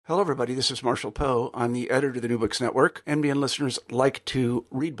Hello, everybody. This is Marshall Poe. I'm the editor of the New Books Network. NBN listeners like to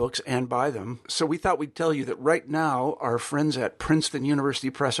read books and buy them. So we thought we'd tell you that right now, our friends at Princeton University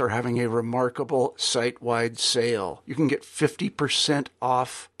Press are having a remarkable site-wide sale. You can get 50%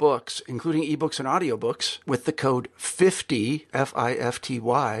 off books, including ebooks and audiobooks, with the code 50,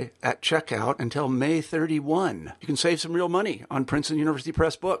 F-I-F-T-Y, at checkout until May 31. You can save some real money on Princeton University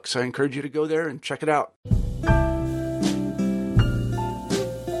Press books. I encourage you to go there and check it out.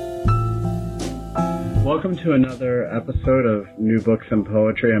 Welcome to another episode of New Books and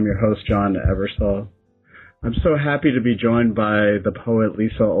Poetry. I'm your host, John Ebersol. I'm so happy to be joined by the poet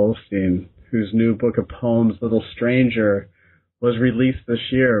Lisa Olstein, whose new book of poems, Little Stranger, was released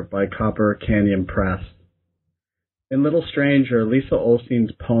this year by Copper Canyon Press. In Little Stranger, Lisa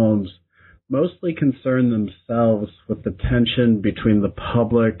Olstein's poems mostly concern themselves with the tension between the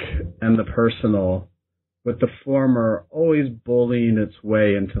public and the personal, with the former always bullying its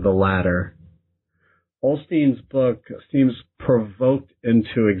way into the latter. Olstein's book seems provoked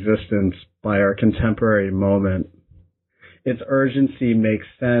into existence by our contemporary moment. Its urgency makes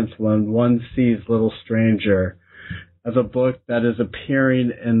sense when one sees Little Stranger as a book that is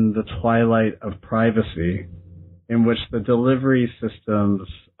appearing in the twilight of privacy, in which the delivery systems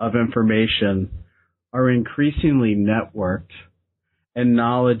of information are increasingly networked, and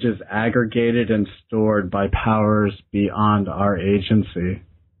knowledge is aggregated and stored by powers beyond our agency.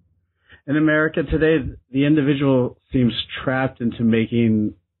 In America today, the individual seems trapped into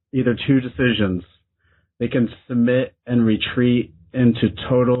making either two decisions. They can submit and retreat into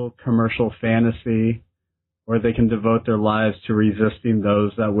total commercial fantasy, or they can devote their lives to resisting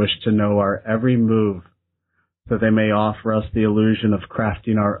those that wish to know our every move, so they may offer us the illusion of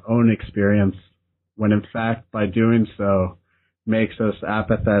crafting our own experience, when in fact, by doing so, makes us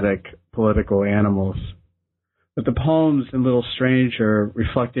apathetic political animals. But the poems in Little Stranger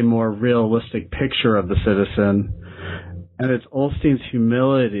reflect a more realistic picture of the citizen, and it's Olstein's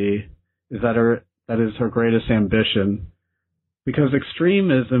humility that is her greatest ambition, because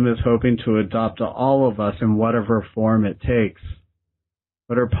extremism is hoping to adopt all of us in whatever form it takes.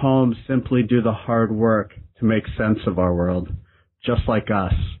 But her poems simply do the hard work to make sense of our world, just like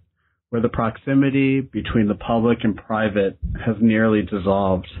us, where the proximity between the public and private has nearly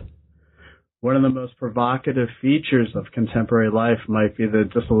dissolved. One of the most provocative features of contemporary life might be the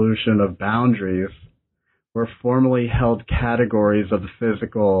dissolution of boundaries, where formerly held categories of the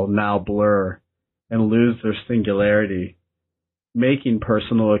physical now blur and lose their singularity, making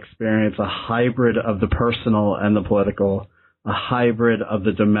personal experience a hybrid of the personal and the political, a hybrid of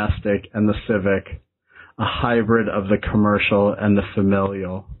the domestic and the civic, a hybrid of the commercial and the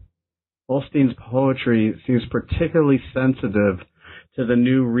familial. Olstein's poetry seems particularly sensitive to the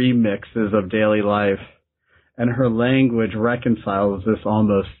new remixes of daily life, and her language reconciles this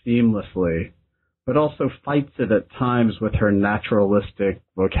almost seamlessly, but also fights it at times with her naturalistic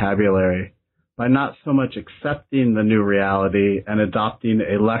vocabulary, by not so much accepting the new reality and adopting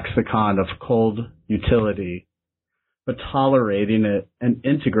a lexicon of cold utility, but tolerating it and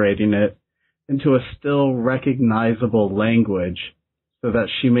integrating it into a still recognizable language, so that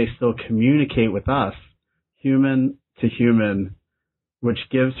she may still communicate with us, human to human, which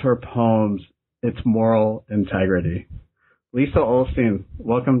gives her poems its moral integrity. Lisa Olstein,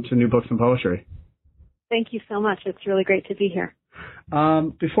 welcome to New Books and Poetry. Thank you so much. It's really great to be here.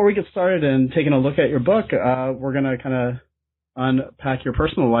 Before we get started and taking a look at your book, we're going to kind of unpack your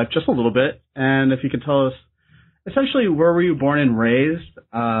personal life just a little bit. And if you could tell us, essentially, where were you born and raised?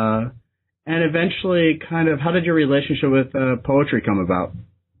 And eventually, kind of, how did your relationship with poetry come about?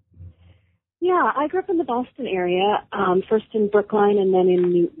 Yeah, I grew up in the Boston area, first in Brookline and then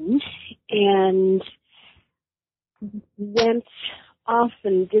in Newton, and went off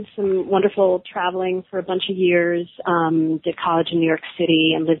and did some wonderful traveling for a bunch of years, did college in New York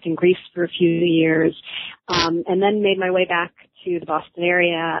City and lived in Greece for a few years, and then made my way back to the Boston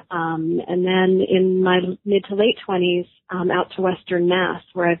area, and then in my mid to late 20s, out to Western Mass,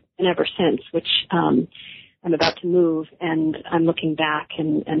 where I've been ever since, which I'm about to move, and I'm looking back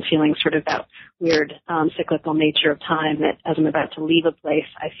and feeling sort of that weird cyclical nature of time that as I'm about to leave a place,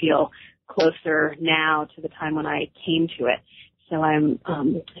 I feel closer now to the time when I came to it. So I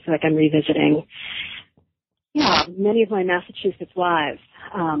feel like I'm revisiting, many of my Massachusetts lives,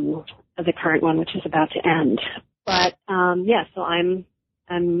 the current one, which is about to end. But so I'm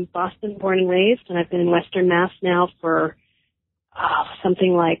Boston born and raised, and I've been in Western Mass now for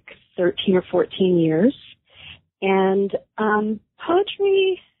something like 13 or 14 years. And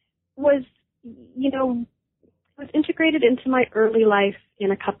poetry was integrated into my early life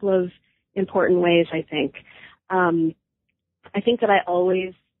in a couple of important ways, I think. I think that I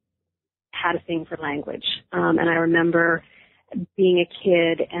always had a thing for language. And I remember being a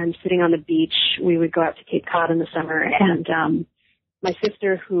kid and sitting on the beach. We would go out to Cape Cod in the summer, and my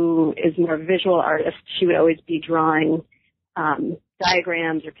sister, who is more of a visual artist, she would always be drawing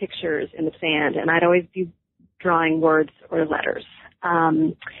diagrams or pictures in the sand, and I'd always be drawing words or letters.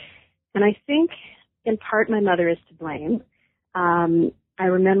 And I think in part my mother is to blame. I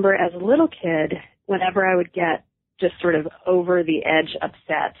remember as a little kid, whenever I would get just sort of over the edge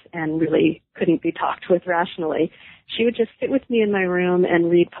upset and really couldn't be talked with rationally, she would just sit with me in my room and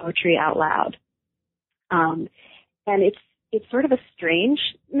read poetry out loud. And it's sort of a strange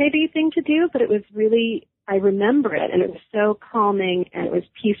maybe thing to do, but it was really, I remember it, and it was so calming, and it was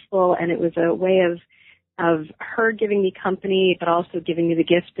peaceful, and it was a way of her giving me company, but also giving me the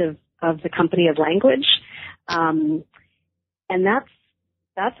gift of the company of language. And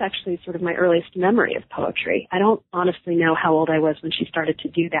that's actually sort of my earliest memory of poetry. I don't honestly know how old I was when she started to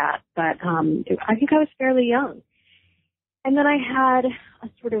do that, but I think I was fairly young. And then I had a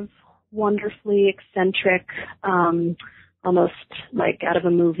sort of wonderfully eccentric, almost like out of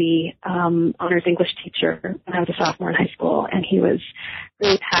a movie, honors English teacher when I was a sophomore in high school, and he was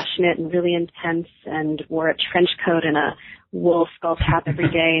really passionate and really intense and wore a trench coat and a wool skull cap every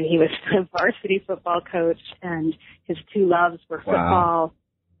day, and he was a varsity football coach, and his two loves were football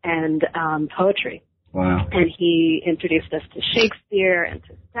and poetry. Wow. And he introduced us to Shakespeare and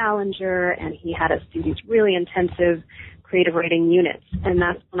to Salinger, and he had us do these really intensive creative writing units, and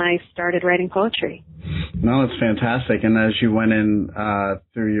that's when I started writing poetry. No, it's fantastic. And as you went in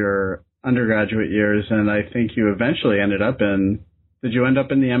through your undergraduate years, and I think you eventually ended up did you end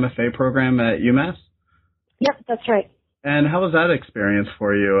up in the MFA program at UMass? Yep, that's right. And how was that experience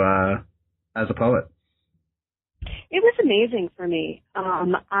for you as a poet? It was amazing for me.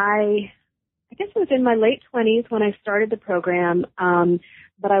 I guess it was in my late 20s when I started the program,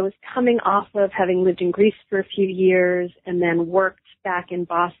 but I was coming off of having lived in Greece for a few years and then worked back in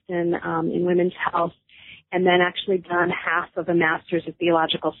Boston in women's health, and then actually done half of a master's of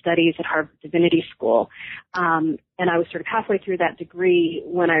theological studies at Harvard Divinity School. And I was sort of halfway through that degree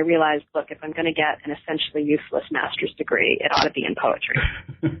when I realized, look, if I'm going to get an essentially useless master's degree, it ought to be in poetry.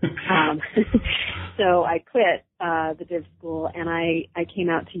 So I quit the Div School, and I came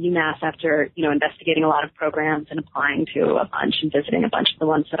out to UMass after, investigating a lot of programs and applying to a bunch and visiting a bunch of the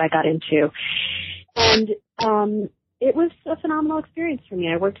ones that I got into. And it was a phenomenal experience for me.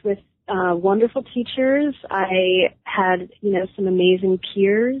 I worked with wonderful teachers. I had, some amazing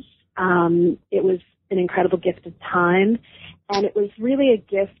peers. It was an incredible gift of time, and it was really a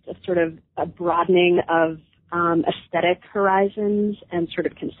gift of sort of a broadening of aesthetic horizons and sort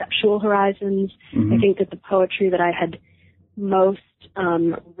of conceptual horizons. Mm-hmm. I think that the poetry that I had most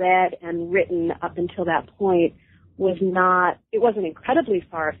read and written up until that point it wasn't incredibly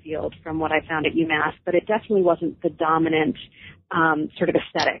far afield from what I found at UMass, but it definitely wasn't the dominant sort of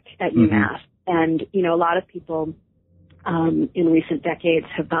aesthetic at mm-hmm. UMass. And, a lot of people in recent decades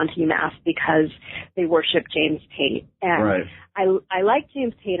have gone to UMass because they worship James Tate. And right. I liked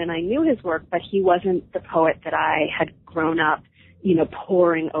James Tate and I knew his work, but he wasn't the poet that I had grown up,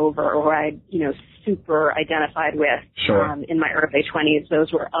 poring over or I, super identified with sure. In my early 20s.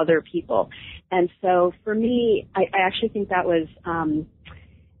 Those were other people. And so for me, I actually think that was,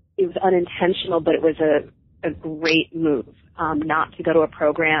 it was unintentional, but it was a great move. Not to go to a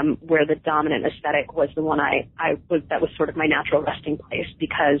program where the dominant aesthetic was the one that was sort of my natural resting place,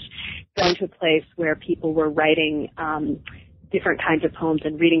 because going to a place where people were writing different kinds of poems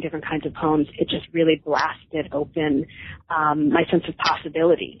and reading different kinds of poems, it just really blasted open my sense of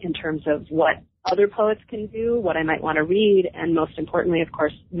possibility in terms of what other poets can do, what I might want to read, and most importantly, of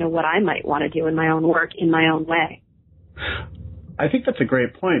course, what I might want to do in my own work in my own way. I think that's a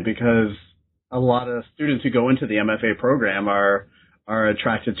great point, because a lot of students who go into the MFA program are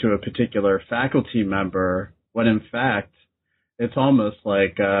attracted to a particular faculty member, when in fact it's almost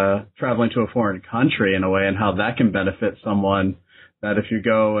like traveling to a foreign country in a way, and how that can benefit someone, that if you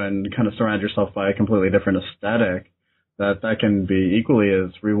go and kind of surround yourself by a completely different aesthetic, that can be equally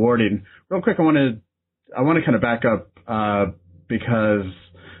as rewarding. Real quick, I want to kind of back up because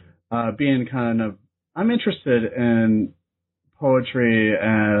I'm interested in poetry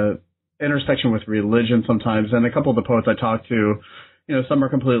intersection with religion sometimes, and a couple of the poets I talk to, some are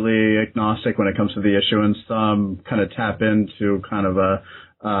completely agnostic when it comes to the issue, and some kind of tap into kind of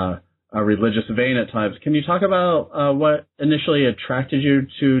a religious vein at times. Can you talk about what initially attracted you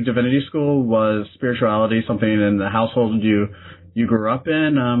to divinity school? Was spirituality something in the household you grew up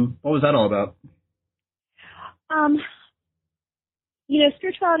in? What was that all about?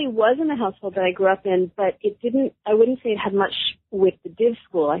 Spirituality was in the household that I grew up in, but I wouldn't say it had much with the Div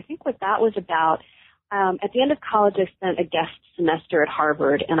School, I think what that was about, at the end of college, I spent a guest semester at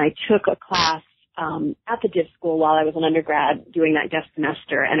Harvard, and I took a class at the Div School while I was an undergrad doing that guest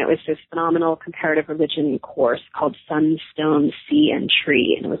semester, and it was this phenomenal comparative religion course called Sun, Stone, Sea, and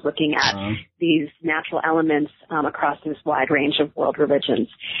Tree, and it was looking at these natural elements across this wide range of world religions.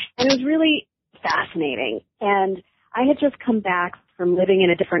 And it was really fascinating. And I had just come back from living in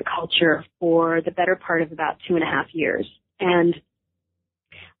a different culture for the better part of about 2.5 years. And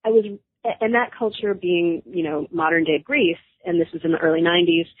that culture being, modern day Greece, and this was in the early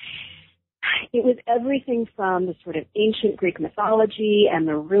 90s, it was everything from the sort of ancient Greek mythology and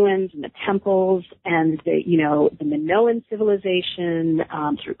the ruins and the temples and the Minoan civilization,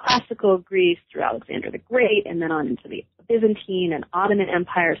 through classical Greece, through Alexander the Great, and then on into the Byzantine and Ottoman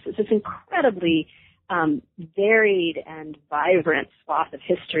Empire. So it's this incredibly varied and vibrant swath of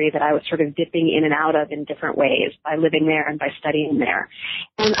history that I was sort of dipping in and out of in different ways by living there and by studying there.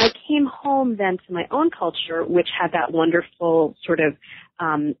 And I came home then to my own culture, which had that wonderful sort of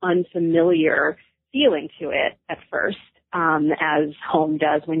unfamiliar feeling to it at first, as home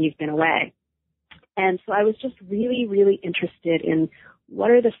does when you've been away. And so I was just really, really interested in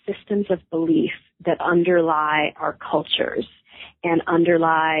what are the systems of belief that underlie our cultures and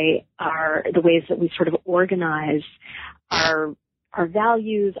underlie the ways that we sort of organize our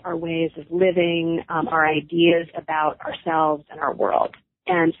values, our ways of living, our ideas about ourselves and our world.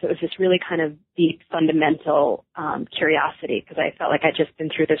 And so it was this really kind of deep, fundamental curiosity, because I felt like I'd just been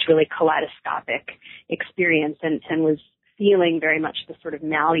through this really kaleidoscopic experience and was feeling very much the sort of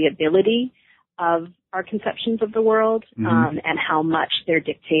malleability of our conceptions of the world, and how much they're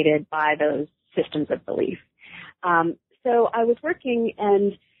dictated by those systems of belief. So I was working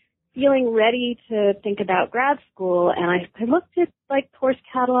and feeling ready to think about grad school, and I looked at course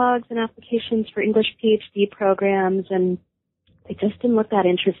catalogs and applications for English PhD programs, and they just didn't look that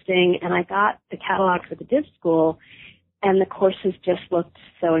interesting. And I got the catalog for the Div School, and the courses just looked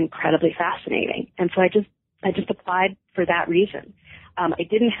so incredibly fascinating. And so I just applied for that reason. I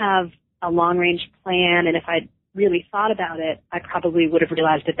didn't have a long-range plan, and if I'd really thought about it, I probably would have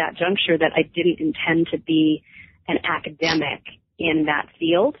realized at that juncture that I didn't intend to be an academic in that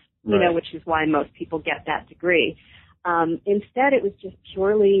field, which is why most people get that degree. Instead, it was just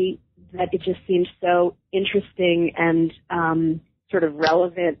purely that it just seemed so interesting and sort of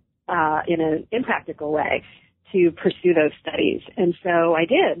relevant in an impractical way to pursue those studies. And so I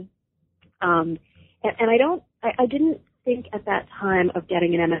did. And I didn't think at that time of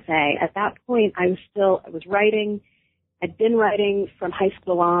getting an MFA. At that point, I was writing. I'd been writing from high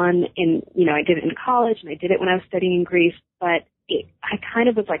school on I did it in college and I did it when I was studying in Greece, but I kind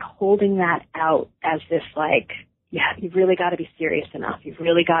of was holding that out as this you've really got to be serious enough. You've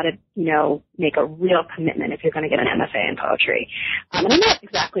really got to, make a real commitment if you're going to get an MFA in poetry. And I'm not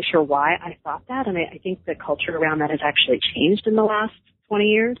exactly sure why I thought that, and I think the culture around that has actually changed in the last 20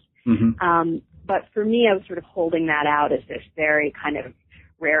 years. Mm-hmm. But for me, I was sort of holding that out as this very kind of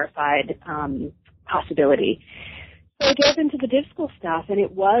rarefied possibility. So I dove into the Div School stuff, and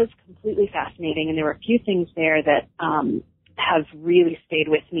it was completely fascinating, and there were a few things there that have really stayed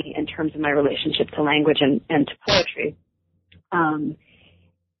with me in terms of my relationship to language and to poetry.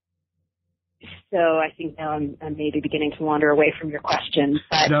 So I think now I'm maybe beginning to wander away from your question.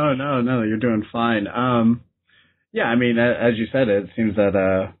 But No, you're doing fine. Yeah, I mean, as you said, it seems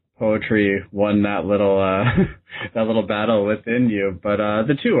that poetry won that little that little battle within you, but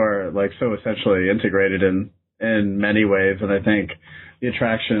the two are so essentially integrated in many ways, and I think the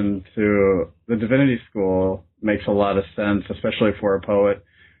attraction to the Divinity School makes a lot of sense, especially for a poet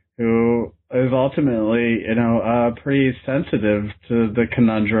who is ultimately, pretty sensitive to the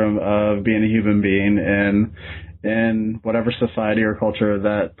conundrum of being a human being in whatever society or culture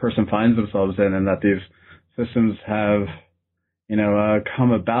that person finds themselves in, and that these systems have,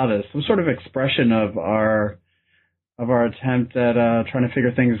 come about as some sort of expression of our attempt at trying to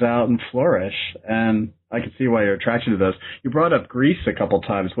figure things out and flourish. And I can see why you're attracted to those. You brought up Greece a couple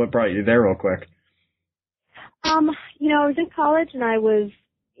times. What brought you there real quick? I was in college and I was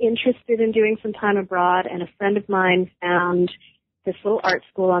interested in doing some time abroad, and a friend of mine found this little art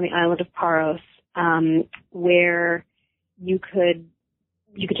school on the island of Paros, where you could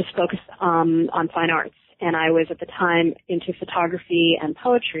just focus on fine arts. And I was at the time into photography and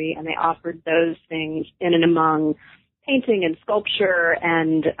poetry, and they offered those things in and among painting and sculpture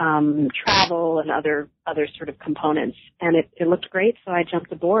and travel and other sort of components. And it looked great, so I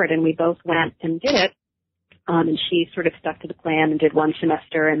jumped aboard, and we both went and did it. And she sort of stuck to the plan and did one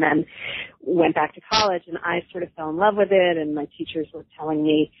semester and then went back to college, and I sort of fell in love with it, and my teachers were telling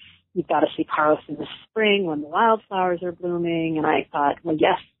me, you've got to see Paros in the spring when the wildflowers are blooming. And I thought, well,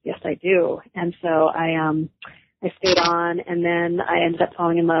 yes, I do. And so I stayed on, and then I ended up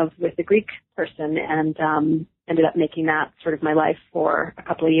falling in love with the Greek person and ended up making that sort of my life for a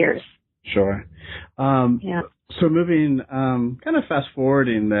couple of years. Sure. Yeah. So moving, kind of fast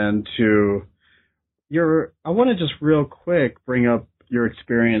forwarding then to I want to just real quick bring up your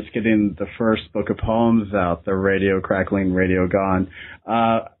experience getting the first book of poems out, the Radio Crackling, Radio Gone.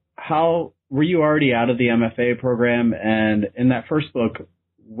 How were you already out of the MFA program? And in that first book,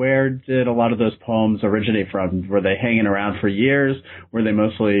 where did a lot of those poems originate from? Were they hanging around for years? Were they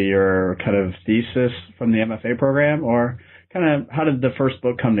mostly your kind of thesis from the MFA program? Or kind of how did the first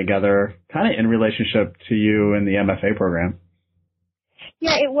book come together kind of in relationship to you and the MFA program?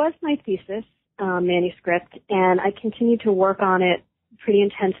 Yeah, it was my thesis manuscript, and I continued to work on it pretty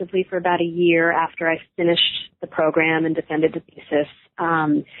intensively for about a year after I finished the program and defended the thesis.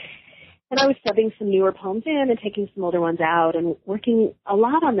 And I was subbing some newer poems in and taking some older ones out and working a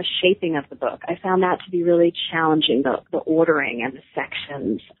lot on the shaping of the book. I found that to be really challenging, the ordering and the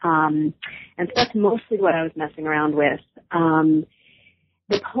sections. And so that's mostly what I was messing around with.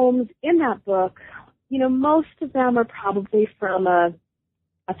 The poems in that book, most of them are probably from a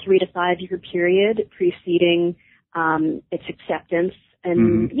 3 to 5 year period preceding its acceptance.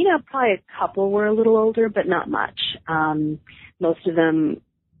 And, probably a couple were a little older, but not much. Most of them,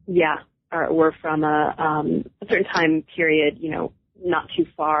 were from a certain time period, not too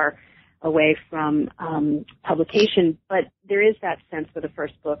far away from publication. But there is that sense with the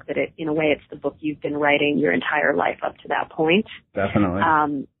first book that in a way, it's the book you've been writing your entire life up to that point. Definitely.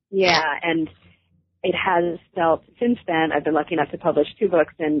 And it has felt since then. I've been lucky enough to publish 2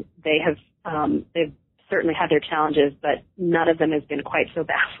 books, and they've certainly had their challenges, but none of them has been quite so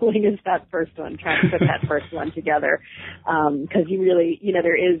baffling as that first one, trying to put that first one together. Because you really,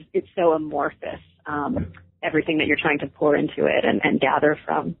 it's so amorphous, everything that you're trying to pour into it and gather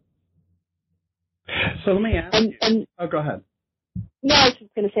from. So let me ask you. Go ahead. Yeah, I was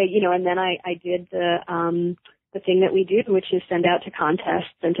just going to say, and then I did the thing that we do, which is send out to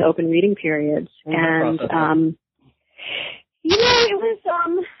contests and to open reading periods. And, it was,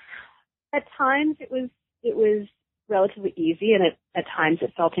 at times it was relatively easy, and at times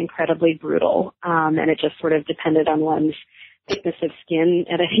it felt incredibly brutal. And it just sort of depended on one's thickness of skin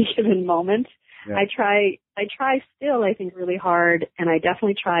at any given moment. Yeah. I try still, I think, really hard, and I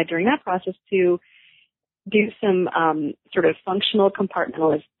definitely tried during that process to do some sort of functional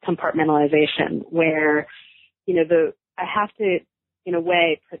compartmentalization where, I have to, in a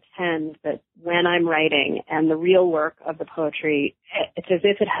way, pretend that when I'm writing and the real work of the poetry, it's as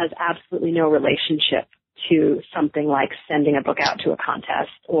if it has absolutely no relationship to something like sending a book out to a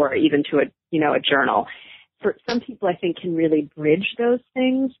contest or even to a journal. For some people, I think, can really bridge those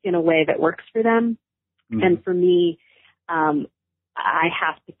things in a way that works for them. Mm-hmm. And for me, I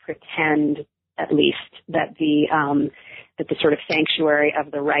have to pretend at least that the sort of sanctuary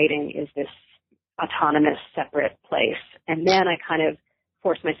of the writing is this autonomous, separate place. And then I kind of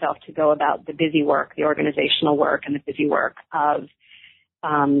force myself to go about the busy work, the organizational work, and the busy work of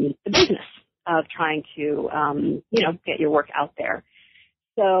the business of trying to, get your work out there.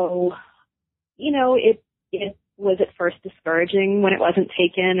 So, it was at first discouraging when it wasn't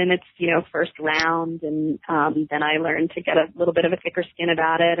taken in its, first round. And then I learned to get a little bit of a thicker skin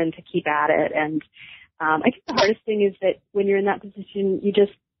about it and to keep at it. And I think the hardest thing is that when you're in that position, you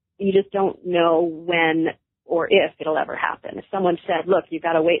just don't know when or if it'll ever happen. If someone said, look, you've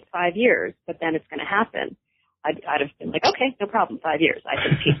got to wait 5 years, but then it's going to happen, I'd have been like, okay, no problem, 5 years. I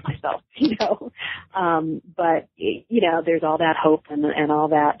can pace myself, But, there's all that hope and all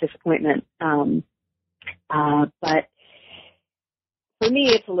that disappointment. But for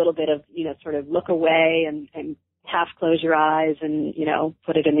me, it's a little bit of, sort of look away and half close your eyes and,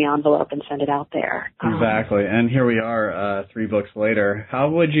 put it in the envelope and send it out there. Exactly. And here we are, 3 books later.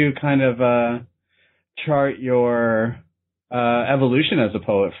 How would you kind of chart your evolution as a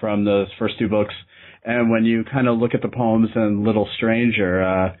poet from those first 2 books? And when you kind of look at the poems in Little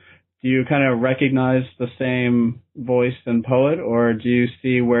Stranger, do you kind of recognize the same voice and poet, or do you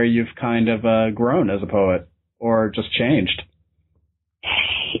see where you've kind of grown as a poet or just changed?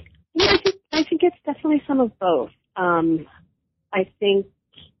 Yeah, I think it's definitely some of both. I think,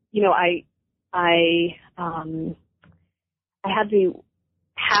 I had the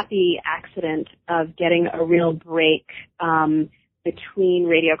happy accident of getting a real break between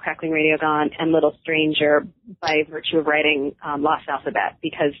Radio Crackling, Radio Gone and Little Stranger by virtue of writing Lost Alphabet,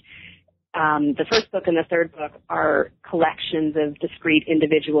 because the first book and the third book are collections of discrete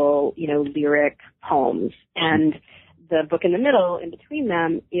individual, lyric poems. And the book in the middle, in between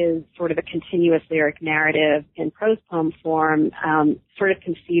them, is sort of a continuous lyric narrative in prose poem form, sort of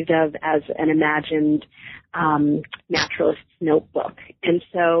conceived of as an imagined naturalist's notebook. And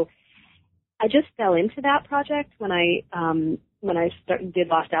so I just fell into that project when I did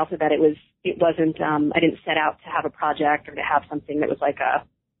Lost Alphabet. It wasn't I didn't set out to have a project or to have something that was like a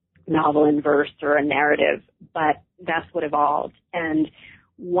novel in verse or a narrative, but that's what evolved. And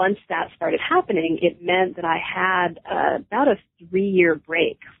once that started happening, it meant that I had about a 3-year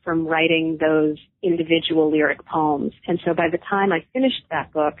break from writing those individual lyric poems. And so by the time I finished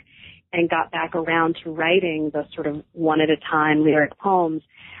that book and got back around to writing the sort of one at a time lyric poems,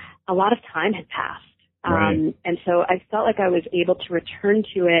 a lot of time had passed. Right. And so I felt like I was able to return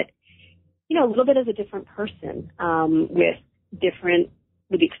to it, a little bit as a different person, with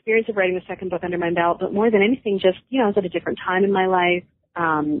the experience of writing the second book under my belt, but more than anything, just, I was at a different time in my life.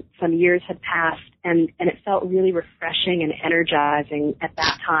 Some years had passed, and it felt really refreshing and energizing at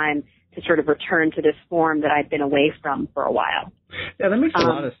that time to sort of return to this form that I'd been away from for a while. Yeah, that makes a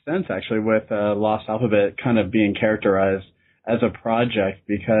lot of sense, actually, with Lost Alphabet kind of being characterized as a project,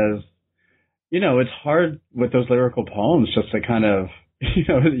 because, it's hard with those lyrical poems just to kind of,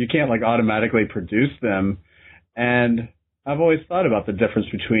 you can't like automatically produce them. And I've always thought about the difference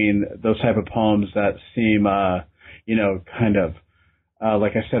between those type of poems that seem, kind of,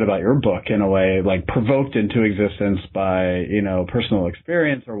 like I said about your book, in a way, like provoked into existence by, personal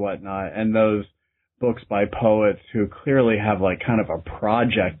experience or whatnot, and those books by poets who clearly have like kind of a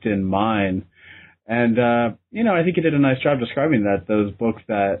project in mind. And, I think you did a nice job describing that. Those books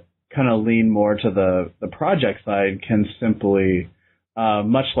that kind of lean more to the project side can simply,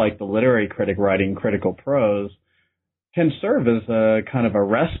 much like the literary critic writing critical prose, can serve as a kind of a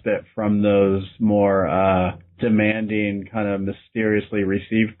respite from those more demanding, kind of mysteriously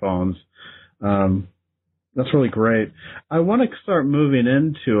received poems. That's really great. I want to start moving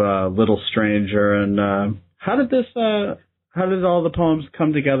into Little Stranger, and how did all the poems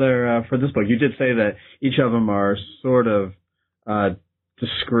come together for this book? You did say that each of them are sort of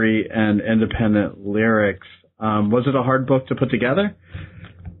discrete and independent lyrics. Was it a hard book to put together?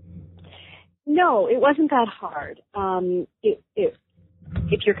 No, it wasn't that hard.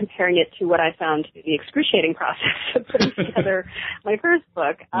 If you're comparing it to what I found to be the excruciating process of putting together my first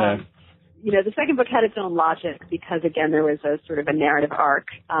book, the second book had its own logic because, again, there was a sort of a narrative arc.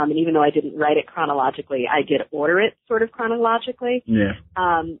 And even though I didn't write it chronologically, I did order it sort of chronologically. Yeah.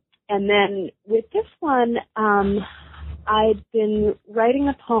 And then with this one, I'd been writing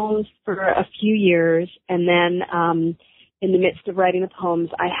the poems for a few years, and then in the midst of writing the poems,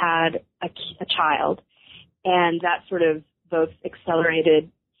 I had a child, and that sort of both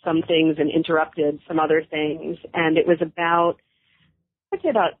accelerated some things and interrupted some other things. And it was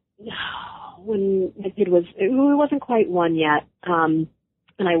when the kid it wasn't quite 1 yet, and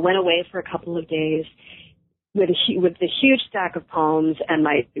I went away for a couple of days with the huge stack of poems and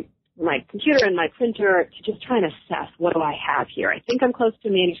my computer and my printer to just try and assess, what do I have here? I think I'm close to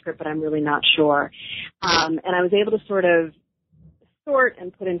a manuscript, but I'm really not sure. And I was able to sort of sort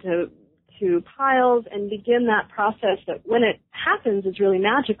and put into piles and begin that process that, when it happens, is really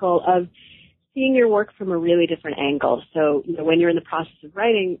magical, of seeing your work from a really different angle. So, when you're in the process of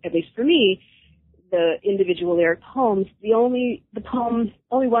writing, at least for me, the individual lyric poems, only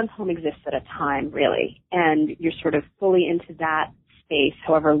one poem exists at a time, really. And you're sort of fully into that space,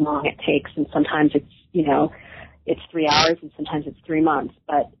 however long it takes. And sometimes it's 3 hours, and sometimes it's 3 months.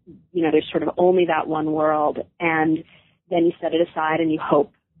 But, there's sort of only that one world. And then you set it aside and you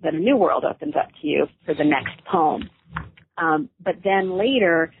hope that a new world opens up to you for the next poem. But then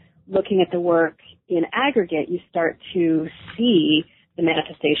later, looking at the work in aggregate, you start to see the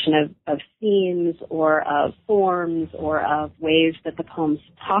manifestation of themes or of forms or of ways that the poems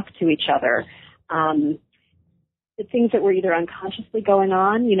talk to each other. The things that were either unconsciously going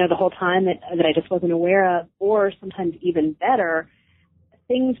on, the whole time that I just wasn't aware of, or sometimes even better,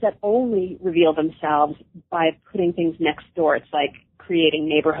 things that only reveal themselves by putting things next door. It's like creating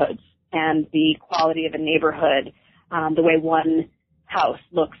neighborhoods, and the quality of a neighborhood, the way one house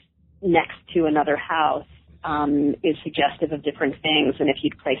looks next to another house, is suggestive of different things than if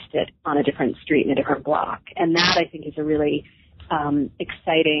you'd placed it on a different street in a different block. And that, I think, is a really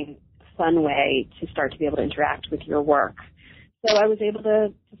exciting, fun way to start to be able to interact with your work. So I was able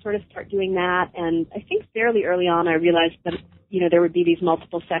to sort of start doing that, and I think fairly early on I realized that, there would be these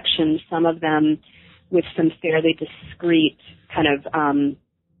multiple sections, some of them with some fairly discrete kind of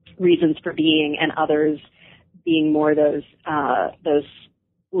reasons for being, and others being more those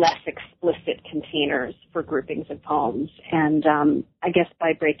less explicit containers for groupings of poems. And I guess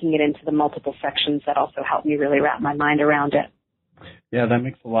by breaking it into the multiple sections, that also helped me really wrap my mind around it. Yeah, that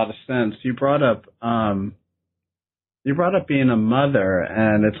makes a lot of sense. You brought up being a mother,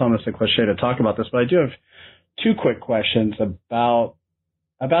 and it's almost a cliche to talk about this, but I do have two quick questions about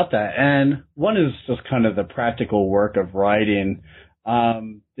that. And one is just kind of the practical work of writing.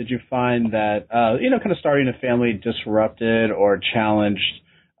 Did you find that, kind of starting a family disrupted or challenged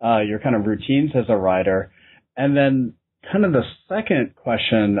your kind of routines as a writer? And then kind of the second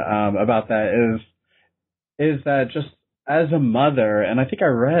question about that is that just as a mother, and I think I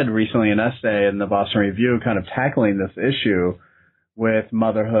read recently an essay in the Boston Review kind of tackling this issue with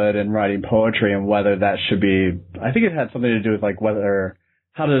motherhood and writing poetry and whether that should be, I think it had something to do with like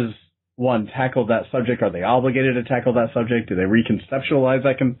how does one tackle that subject? Are they obligated to tackle that subject? Do they reconceptualize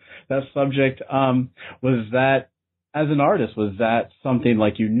that subject? Was that, as an artist, was that something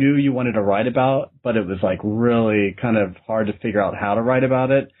like you knew you wanted to write about, but it was like really kind of hard to figure out how to write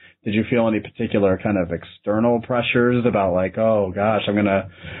about it? Did you feel any particular kind of external pressures about like, oh gosh, I'm going to,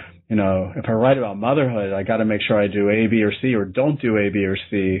 if I write about motherhood, I got to make sure I do A, B, or C, or don't do A, B, or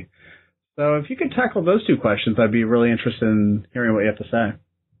C. So if you could tackle those two questions, I'd be really interested in hearing what you have to say.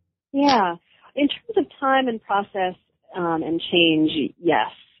 Yeah. In terms of time and process and change,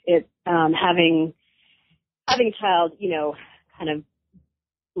 yes. Having a child, kind of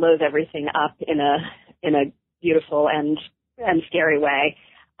blows everything up in a beautiful and scary way.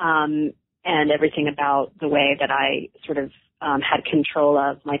 And everything about the way that I sort of had control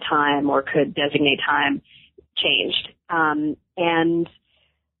of my time or could designate time changed. And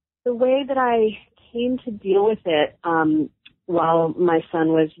the way that I came to deal with it while my son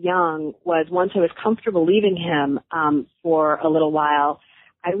was young was once I was comfortable leaving him for a little while,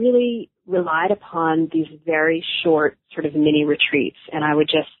 I really relied upon these very short sort of mini retreats, and I would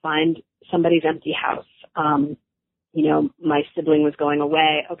just find somebody's empty house. My sibling was going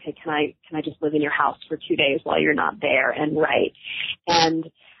away. Okay, can I just live in your house for 2 days while you're not there and write? And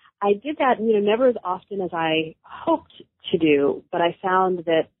I did that, never as often as I hoped to do, but I found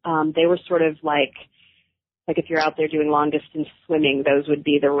that they were sort of like if you're out there doing long distance swimming, those would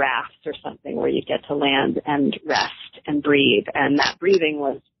be the rafts or something where you get to land and rest and breathe. And that breathing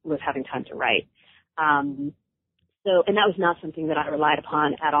was having time to write. And that was not something that I relied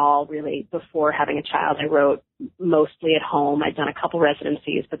upon at all, really, before having a child. I wrote mostly at home. I'd done a couple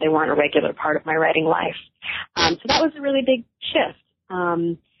residencies, but they weren't a regular part of my writing life. So that was a really big shift.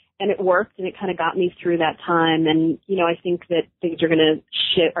 And it worked, and it kind of got me through that time. And, I think that things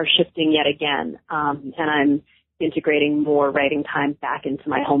are shifting yet again. And I'm integrating more writing time back into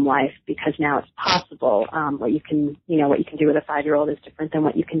my home life because now it's possible. What you can do with a 5-year-old is different than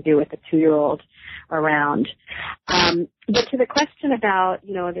what you can do with a 2-year-old around. But to the question about,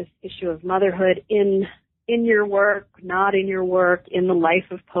 this issue of motherhood in your work, not in your work, in the life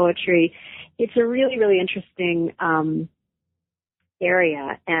of poetry, it's a really, really interesting,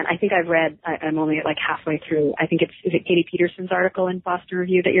 area. And I think I'm only like halfway through. I think is it Katie Peterson's article in Boston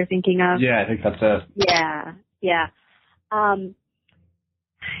Review that you're thinking of? Yeah, I think that's it. Yeah.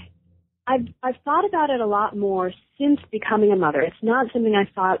 I've thought about it a lot more since becoming a mother. It's not something I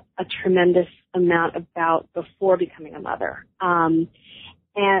thought a tremendous amount about before becoming a mother. And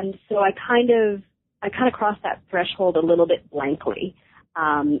so I kind of crossed that threshold a little bit blankly.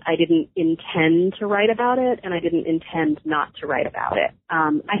 I didn't intend to write about it, and I didn't intend not to write about it.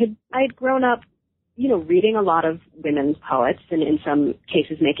 I had grown up, reading a lot of women's poets, and in some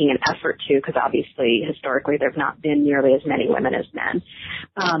cases making an effort to, because obviously historically there have not been nearly as many women as men.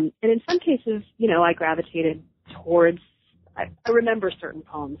 And in some cases, I gravitated towards. I remember certain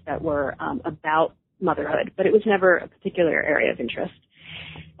poems that were about motherhood, but it was never a particular area of interest.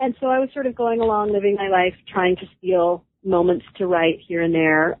 And so I was sort of going along, living my life, trying to steal moments to write here and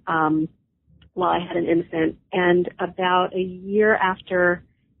there while I had an infant. And about a year after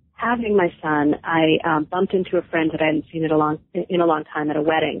having my son, I bumped into a friend that I hadn't seen in a long time at a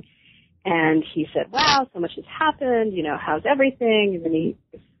wedding. And he said, wow, so much has happened, how's everything? And then he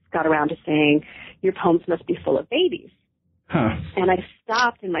got around to saying, your poems must be full of babies. Huh. And I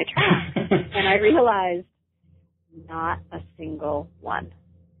stopped in my tracks and I realized not a single one.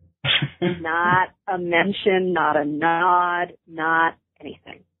 Not a mention, not a nod, not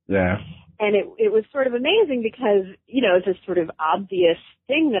anything. Yeah. And it was sort of amazing because, it's this sort of obvious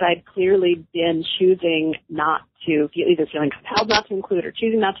thing that I'd clearly been choosing not to, either feeling compelled not to include or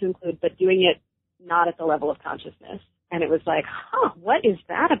choosing not to include, but doing it not at the level of consciousness. And it was like, what is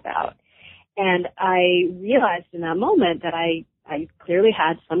that about? And I realized in that moment that I clearly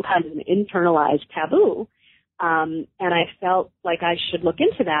had some kind of an internalized taboo And I felt like I should look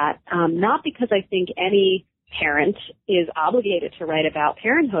into that, not because I think any parent is obligated to write about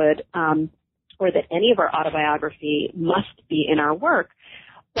parenthood, or that any of our autobiography must be in our work,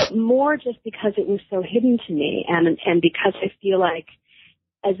 but more just because it was so hidden to me, and because I feel like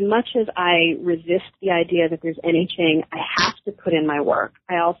as much as I resist the idea that there's anything I have to put in my work,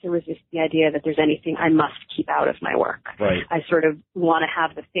 I also resist the idea that there's anything I must keep out of my work. Right. I sort of want to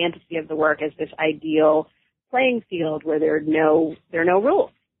have the fantasy of the work as this ideal playing field where there are no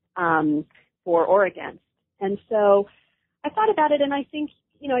rules for or against. And so I thought about it, and I think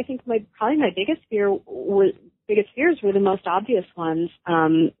my biggest fears were the most obvious ones,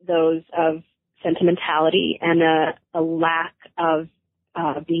 those of sentimentality and a lack of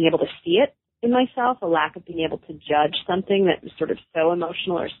being able to see it in myself, a lack of being able to judge something that was sort of so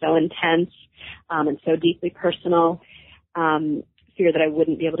emotional or so intense and so deeply personal. Fear that I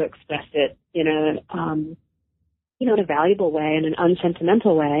wouldn't be able to express it in in a valuable way, in an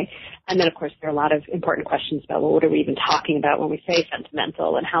unsentimental way. And then, of course, there are a lot of important questions about, well, what are we even talking about when we say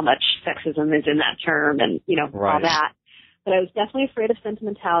sentimental, and how much sexism is in that term, and, right. all that. But I was definitely afraid of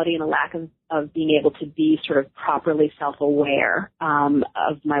sentimentality and a lack of being able to be sort of properly self-aware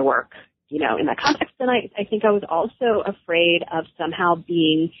of my work, in that context. And I think I was also afraid of somehow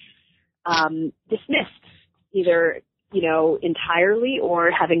being dismissed, either, entirely, or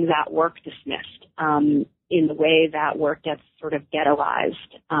having that work dismissed in the way that work gets sort of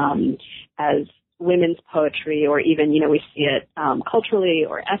ghettoized as women's poetry, or even, we see it culturally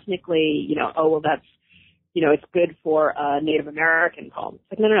or ethnically, oh, well, that's, it's good for a Native American poem.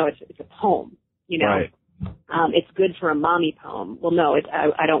 It's like, no, it's a poem, Right. It's good for a mommy poem. Well, no,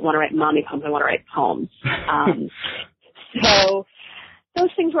 I don't want to write mommy poems. I want to write poems. So those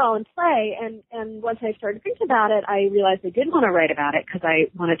things were all in play. And once I started thinking about it, I realized I did want to write about it because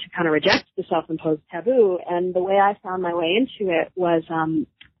I wanted to kind of reject the self-imposed taboo. And the way I found my way into it was,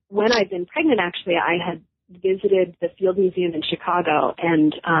 when I'd been pregnant, actually, I had visited the Field Museum in Chicago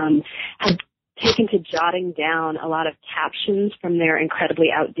and, had taken to jotting down a lot of captions from their incredibly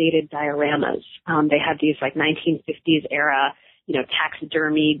outdated dioramas. They had these like 1950s era,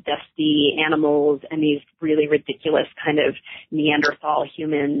 taxidermy, dusty animals and these really ridiculous kind of Neanderthal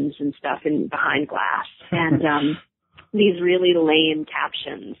humans and stuff behind glass. And, these really lame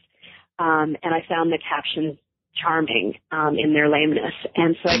captions. And I found the captions charming, in their lameness.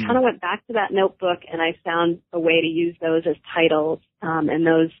 And so I kind of went back to that notebook and I found a way to use those as titles. And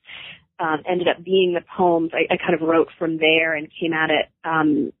those, ended up being the poems. I kind of wrote from there and came at it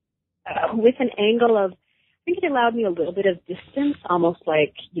with an angle of, I think it allowed me a little bit of distance, almost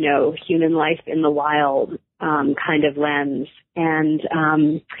like, human life in the wild kind of lens. And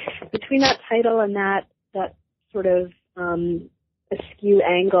between that title and that sort of askew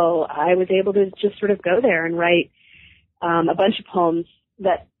angle, I was able to just sort of go there and write a bunch of poems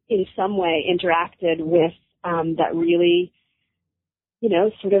that in some way interacted with that really,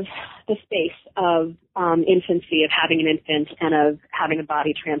 sort of the space of infancy, of having an infant and of having a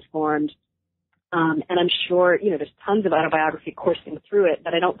body transformed. And I'm sure, there's tons of autobiography coursing through it,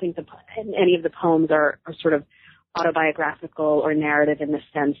 but I don't think any of the poems are sort of autobiographical or narrative in the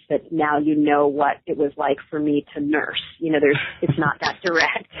sense that now you know what it was like for me to nurse. It's not that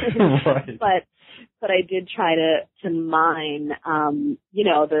direct. Right. But I did try to mine,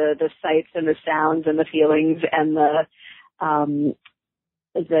 the sights and the sounds and the feelings and the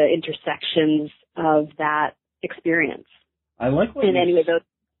intersections of that experience. I like what anyway, those.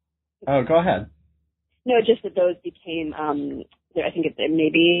 Oh, go ahead. No, just that those became, I think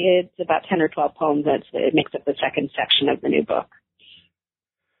maybe it's about 10 or 12 poems it makes up the second section of the new book.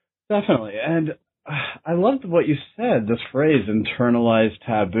 Definitely. And I loved what you said, this phrase, internalized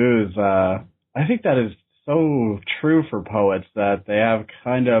taboos. I think that is so true for poets, that they have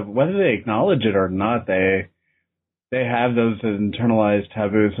kind of, whether they acknowledge it or not, they have those internalized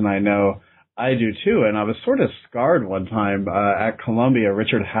taboos, and I know I do too. And I was sort of scarred one time at Columbia.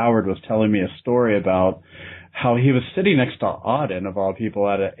 Richard Howard was telling me a story about how he was sitting next to Auden, of all people,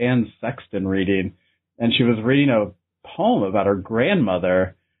 at an Anne Sexton reading, and she was reading a poem about her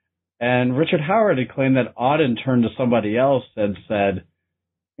grandmother. And Richard Howard had claimed that Auden turned to somebody else and said,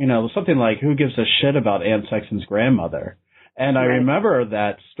 something like, "Who gives a shit about Anne Sexton's grandmother?" And I remember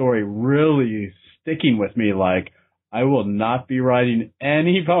that story really sticking with me, like, I will not be writing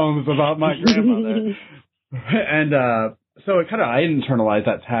any poems about my grandmother. And so I internalized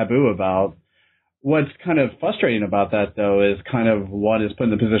that taboo about. What's kind of frustrating about that, though, is kind of one is put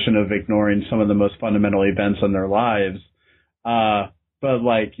in the position of ignoring some of the most fundamental events in their lives. But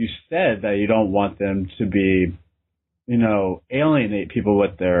like you said, that you don't want them to be, alienate people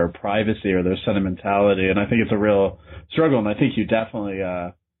with their privacy or their sentimentality. And I think it's a real struggle. And I think you definitely,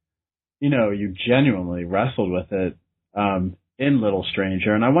 you genuinely wrestled with it in Little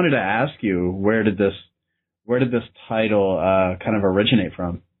Stranger. And I wanted to ask you, where did this title kind of originate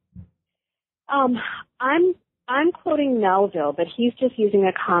from? I'm quoting Melville, but he's just using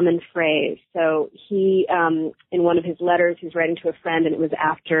a common phrase. So he, in one of his letters, he's writing to a friend, and it was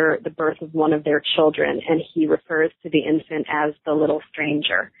after the birth of one of their children, and he refers to the infant as the little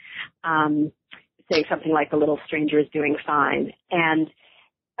stranger, saying something like the little stranger is doing fine. And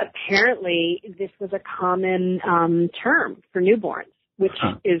apparently this was a common term for newborns, which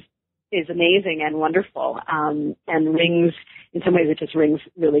is amazing and wonderful, and rings, in some ways it just rings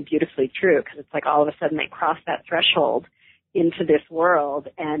really beautifully true, because it's like all of a sudden they cross that threshold into this world,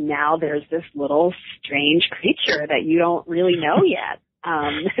 and now there's this little strange creature that you don't really know yet,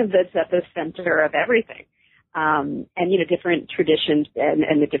 that's at the center of everything. And, different traditions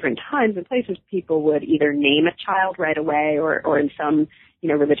and the different times and places, people would either name a child right away or in some,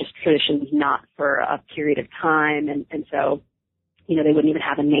 religious traditions, not for a period of time. And so, they wouldn't even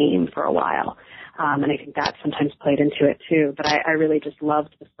have a name for a while. And I think that sometimes played into it too. But I really just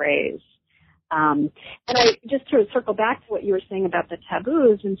loved the phrase. And I just to circle back to what you were saying about the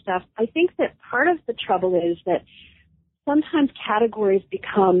taboos and stuff, I think that part of the trouble is that sometimes categories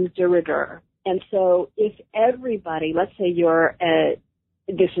become de rigueur. And so if everybody, let's say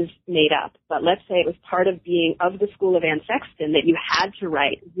this is made up, but let's say it was part of being of the school of Anne Sexton that you had to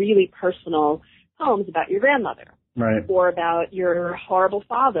write really personal poems about your grandmother. Right. Or about your horrible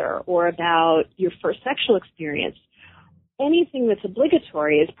father, or about your first sexual experience. Anything that's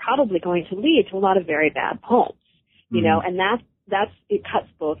obligatory is probably going to lead to a lot of very bad poems, and that's it cuts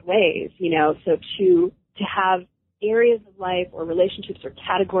both ways, so to have areas of life or relationships or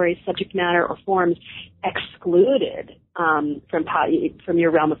categories, subject matter or forms excluded from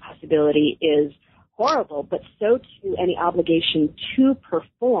your realm of possibility is horrible, but so too any obligation to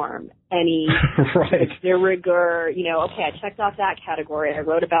perform any right. de rigueur, okay, I checked off that category. I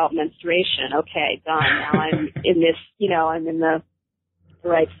wrote about menstruation. Okay, done. Now I'm in this, I'm in the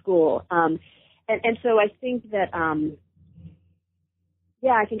right school. And so I think that, I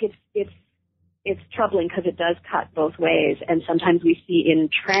think it's troubling because it does cut both ways. And sometimes we see in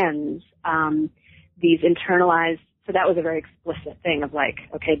trends, these internalized, so that was a very explicit thing of like,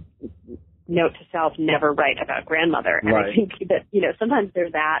 okay, note to self, never write about grandmother. And right. I think that, sometimes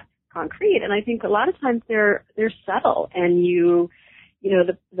they're that concrete. And I think a lot of times they're subtle, and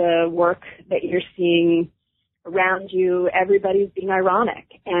the work that you're seeing around you, everybody's being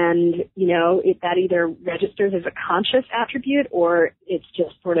ironic. And, that either registers as a conscious attribute or it's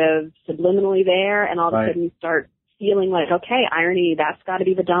just sort of subliminally there. And all of a sudden you start feeling like, okay, irony, that's got to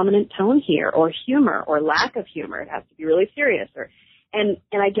be the dominant tone here, or humor or lack of humor. It has to be really serious. And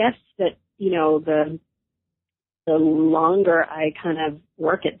I guess that, the longer I kind of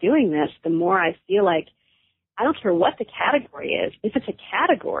work at doing this, the more I feel like I don't care what the category is. If it's a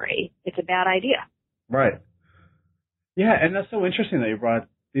category, it's a bad idea. Right. Yeah, and that's so interesting that you brought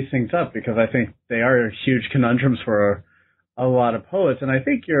these things up, because I think they are huge conundrums for a lot of poets. And I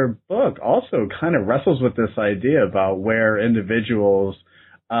think your book also kind of wrestles with this idea about where individuals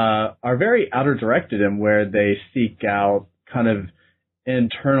are very outer directed and where they seek out kind of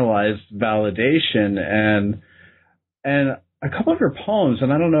internalized validation, and a couple of your poems,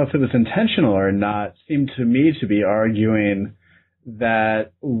 and I don't know if it was intentional or not, seem to me to be arguing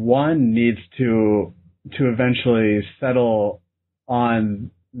that one needs to eventually settle on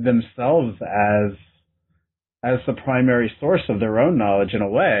themselves as the primary source of their own knowledge in a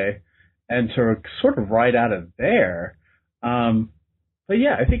way, and to sort of write out of there. But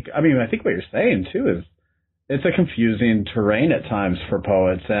yeah, I think what you're saying too is it's a confusing terrain at times for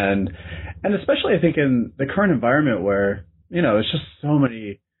poets, and especially I think in the current environment where, it's just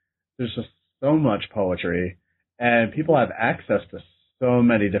there's just so much poetry, and people have access to so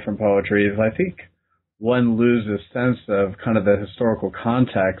many different poetries. I think one loses sense of kind of the historical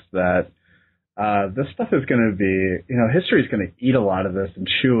context that this stuff is going to be, history is going to eat a lot of this and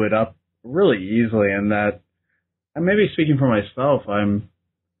chew it up really easily, and that, and maybe speaking for myself,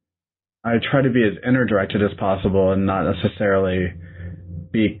 I try to be as inner-directed as possible and not necessarily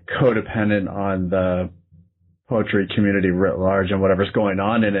be codependent on the poetry community writ large and whatever's going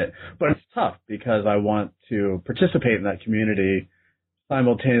on in it. But it's tough because I want to participate in that community.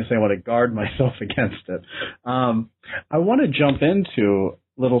 Simultaneously, I want to guard myself against it. I want to jump into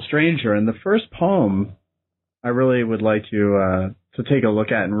Little Stranger, and the first poem I really would like you to take a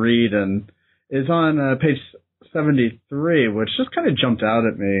look at and read, and is on page 73, which just kind of jumped out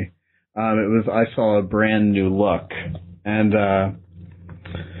at me. It was I Saw a Brand New Look. And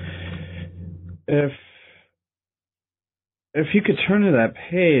if you could turn to that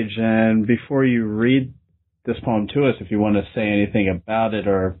page, and before you read this poem to us, if you want to say anything about it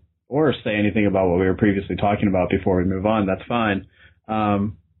or say anything about what we were previously talking about before we move on, that's fine.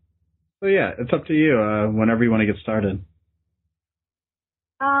 So yeah, it's up to you whenever you want to get started.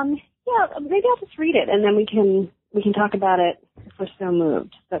 Yeah, maybe I'll just read it, and then we can talk about it if we're so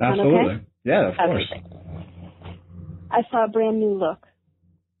moved. Does that sound Absolutely. okay? Yeah, of course. Okay. I saw a brand new look.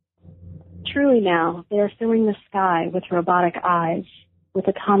 Truly now, they are filling the sky with robotic eyes, with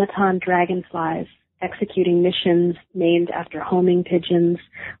automaton dragonflies, executing missions named after homing pigeons,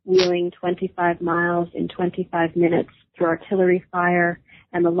 wheeling 25 miles in 25 minutes through artillery fire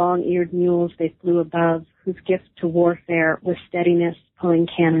and the long-eared mules they flew above, whose gift to warfare was steadiness pulling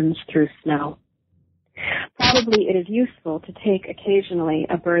cannons through snow. Probably it is useful to take occasionally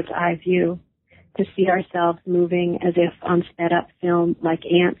a bird's eye view, to see ourselves moving as if on sped-up film like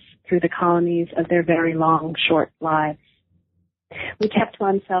ants through the colonies of their very long, short lives. We kept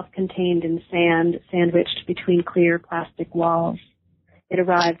one self-contained in sand, sandwiched between clear plastic walls. It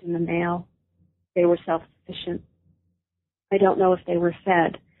arrived in the mail. They were self-sufficient. I don't know if they were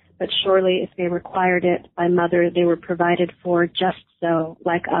fed, but surely if they required it by mother, they were provided for just so,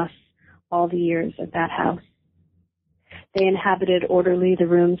 like us, all the years of that house. They inhabited orderly the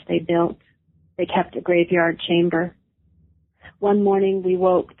rooms they built. They kept a graveyard chamber. One morning we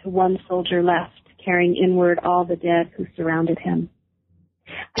woke to one soldier left, carrying inward all the dead who surrounded him.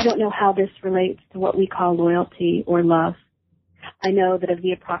 I don't know how this relates to what we call loyalty or love. I know that of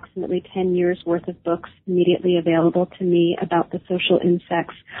the approximately 10 years' worth of books immediately available to me about the social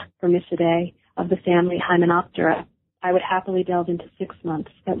insects Formicidae of the family Hymenoptera, I would happily delve into 6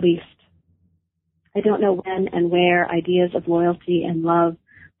 months at least. I don't know when and where ideas of loyalty and love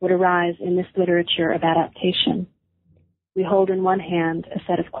would arise in this literature of adaptation. We hold in one hand a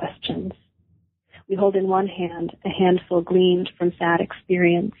set of questions. We hold in one hand a handful gleaned from sad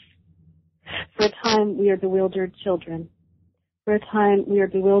experience. For a time, we are bewildered children. For a time, we are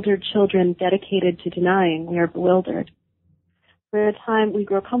bewildered children dedicated to denying we are bewildered. For a time, we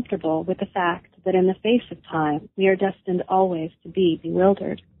grow comfortable with the fact that in the face of time, we are destined always to be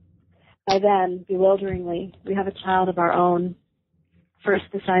bewildered. By then, bewilderingly, we have a child of our own, first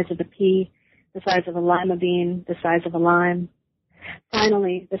the size of a pea, the size of a lima bean, the size of a lime.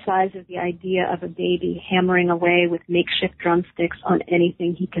 Finally, the size of the idea of a baby hammering away with makeshift drumsticks on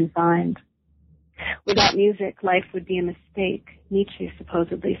anything he can find. Without music, life would be a mistake, Nietzsche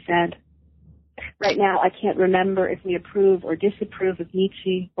supposedly said. Right now, I can't remember if we approve or disapprove of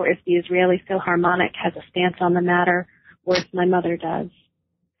Nietzsche, or if the Israeli Philharmonic has a stance on the matter, or if my mother does.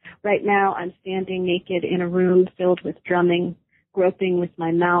 Right now, I'm standing naked in a room filled with drumming, groping with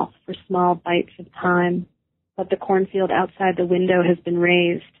my mouth for small bites of time. But the cornfield outside the window has been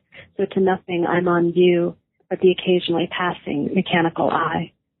raised, so to nothing I'm on view, but the occasionally passing mechanical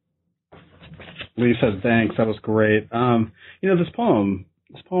eye. Lisa, thanks. That was great. This poem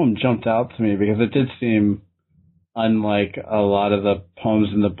jumped out to me because it did seem unlike a lot of the poems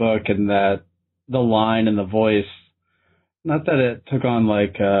in the book, and that the line and the voice, not that it took on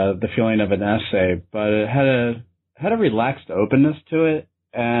like the feeling of an essay, but it had a relaxed openness to it,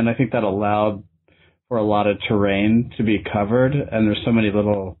 and I think that allowed for a lot of terrain to be covered, and there's so many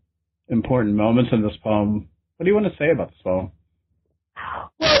little important moments in this poem. What do you want to say about this poem?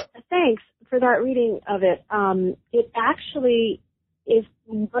 Well, thanks for that reading of it. It actually is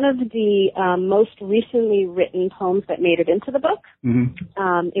one of the most recently written poems that made it into the book.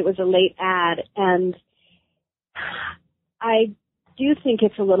 Mm-hmm. It was a late ad, and I do think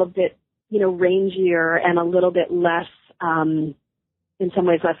it's a little bit, rangier and a little bit less, in some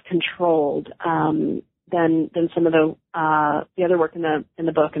ways, less controlled than some of the other work in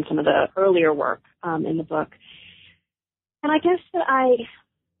the book and some of the earlier work in the book. And I guess that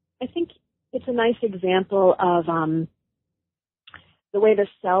I think it's a nice example of the way the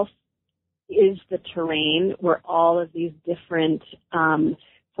self is the terrain where all of these different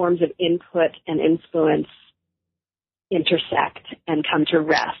forms of input and influence intersect and come to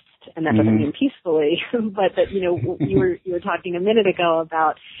rest. And that doesn't mean peacefully, but that, you were talking a minute ago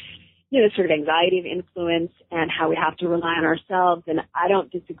about, sort of anxiety of influence and how we have to rely on ourselves. And I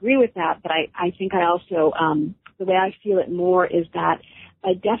don't disagree with that, but I think I also, the way I feel it more is that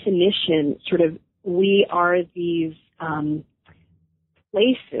by definition, sort of, we are these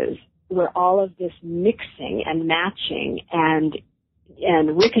places where all of this mixing and matching and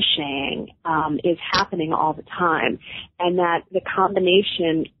ricocheting is happening all the time, and that the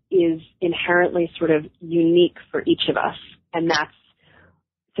combination is inherently sort of unique for each of us, and that's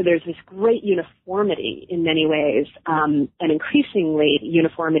so there's this great uniformity in many ways, and increasingly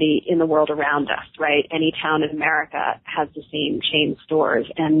uniformity in the world around us, right? Any town in America has the same chain stores,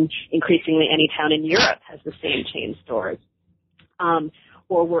 and increasingly any town in Europe has the same chain stores.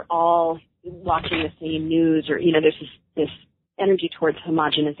 Or we're all watching the same news, or, there's this energy towards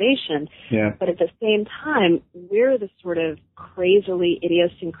homogenization. Yeah. But at the same time, we're the sort of crazily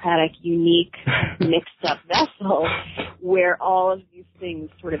idiosyncratic, unique, mixed-up vessel where all of these things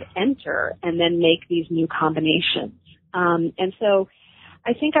sort of enter and then make these new combinations. And so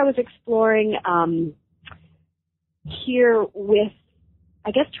I think I was exploring here with,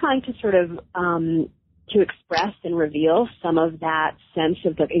 I guess, trying to sort of to express and reveal some of that sense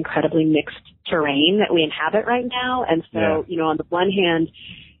of the incredibly mixed terrain that we inhabit right now. And so, on the one hand,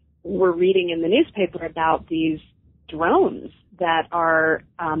 we're reading in the newspaper about these drones that are,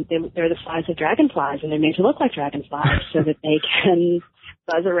 they're the size of dragonflies, and they're made to look like dragonflies so that they can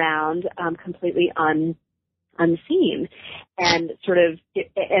buzz around completely unseen. And sort of,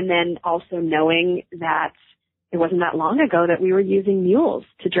 and then also knowing that it wasn't that long ago that we were using mules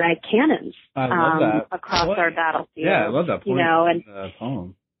to drag cannons across our battlefields. Yeah, I love that point in the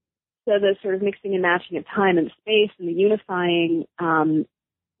poem. So the sort of mixing and matching of time and space and the unifying the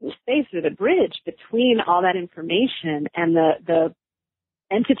space or the bridge between all that information and the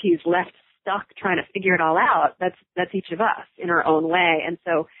entities left stuck trying to figure it all out, that's each of us in our own way. And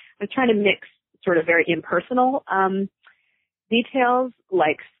so I was trying to mix sort of very impersonal details,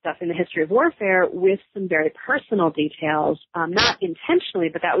 like stuff in the history of warfare, with some very personal details, not intentionally,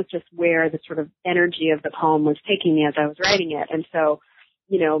 but that was just where the sort of energy of the poem was taking me as I was writing it. And so,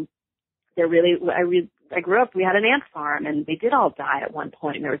 I grew up, we had an ant farm, and they did all die at one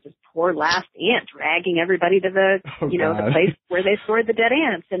point. And there was this poor last ant dragging everybody to the place where they stored the dead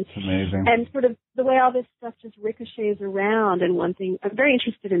ants. And amazing. And sort of the way all this stuff just ricochets around. And one thing, I'm very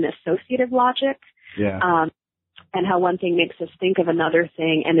interested in associative logic. Yeah. And how one thing makes us think of another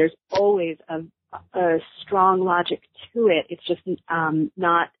thing, and there's always a strong logic to it. It's just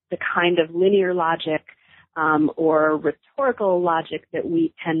not the kind of linear logic or rhetorical logic that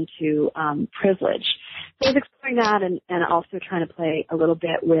we tend to privilege. So I was exploring that and also trying to play a little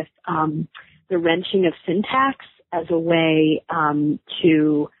bit with the wrenching of syntax as a way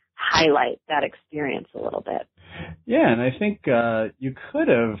to highlight that experience a little bit. Yeah, and I think you could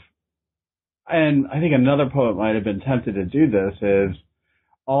have, and I think another poet might have been tempted to do this, is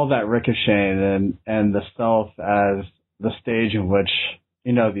all that ricocheting and the self as the stage in which,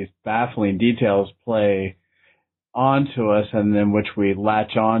 these baffling details play onto us and in which we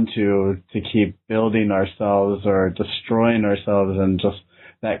latch onto to keep building ourselves or destroying ourselves, and just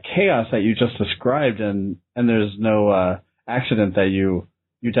that chaos that you just described. And there's no accident that you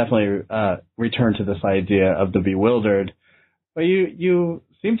definitely return to this idea of the bewildered. But you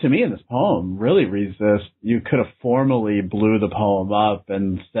seem to me in this poem really reads this. You could have formally blew the poem up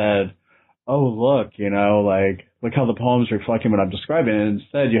and said, oh, look, look how the poem's reflecting what I'm describing. And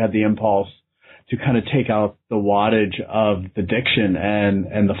instead you had the impulse to kind of take out the wattage of the diction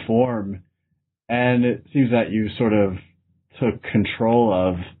and the form. And it seems that you sort of took control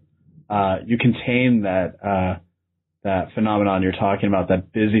of, you contained that phenomenon you're talking about,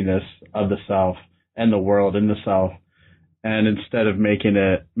 that busyness of the self and the world in the self. And instead of making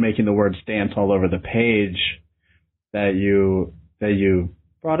the words dance all over the page, that you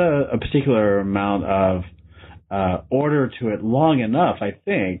brought a particular amount of order to it long enough, I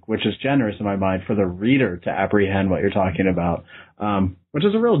think, which is generous in my mind for the reader to apprehend what you're talking about, which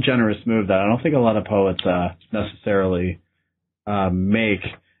is a real generous move that I don't think a lot of poets necessarily make.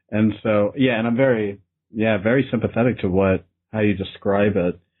 And so, and I'm very sympathetic to how you describe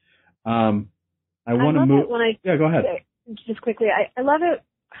it. I want to move. Go ahead. Just quickly, I love it.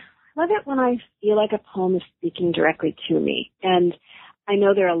 I love it when I feel like a poem is speaking directly to me. And I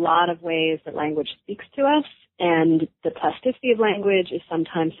know there are a lot of ways that language speaks to us, and the plasticity of language is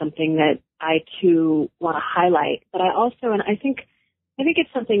sometimes something that I too want to highlight. But I also, and I think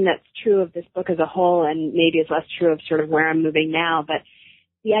it's something that's true of this book as a whole, and maybe is less true of sort of where I'm moving now, but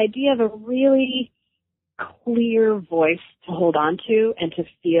the idea of a really clear voice to hold on to and to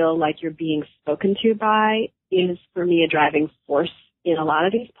feel like you're being spoken to by is, for me, a driving force in a lot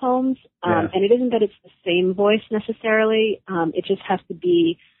of these poems. And it isn't that it's the same voice necessarily. It just has to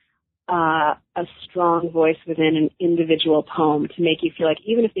be a strong voice within an individual poem to make you feel like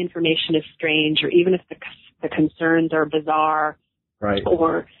even if the information is strange, or even if the concerns are bizarre, right,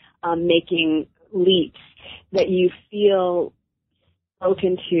 or making leaps, that you feel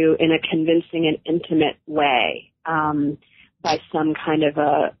spoken to in a convincing and intimate way by some kind of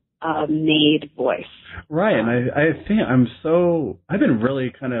a made voice. Right, and I think I've been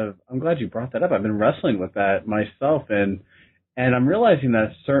really I'm glad you brought that up. I've been wrestling with that myself, and I'm realizing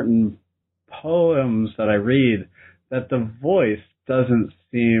that certain poems that I read, that the voice doesn't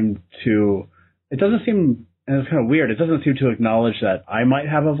seem, and it's kind of weird, it doesn't seem to acknowledge that I might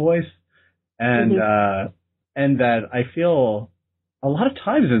have a voice, and and that I feel a lot of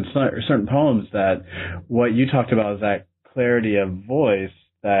times in certain poems that what you talked about is that clarity of voice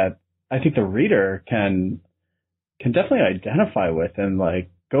that I think the reader can definitely identify with, and like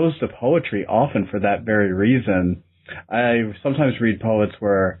goes to poetry often for that very reason. I sometimes read poets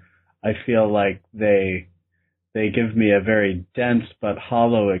where I feel like they give me a very dense but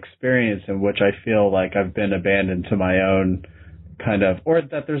hollow experience in which I feel like I've been abandoned to my own or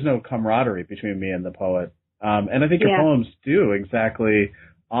that there's no camaraderie between me and the poet. And I think your poems do exactly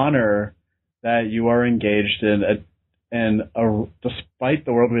honor that you are engaged in despite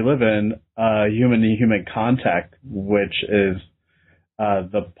the world we live in, human-to-human contact, which is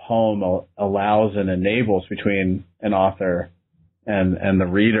the poem allows and enables between an author and the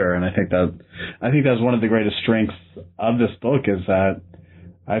reader. And I think that's one of the greatest strengths of this book, is that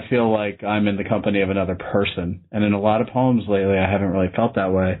I feel like I'm in the company of another person. And in a lot of poems lately, I haven't really felt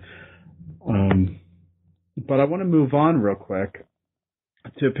that way. But I want to move on real quick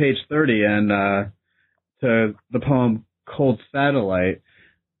to page 30 and to the poem Cold Satellite.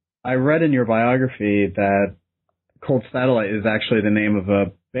 I read in your biography that Cold Satellite is actually the name of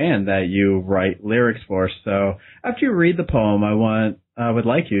a band that you write lyrics for. So after you read the poem, I would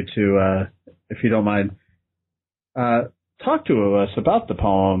like you to, if you don't mind, talk to us about the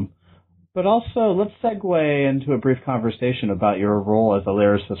poem, but also let's segue into a brief conversation about your role as a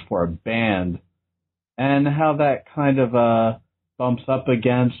lyricist for a band and how that kind of bumps up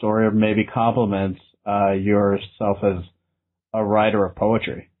against or maybe complements yourself as a writer of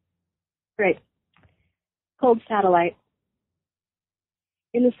poetry. Great. Cold Satellite.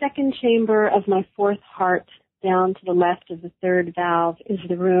 In the second chamber of my fourth heart, down to the left of the third valve, is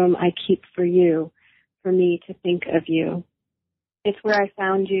the room I keep for you, for me to think of you. It's where I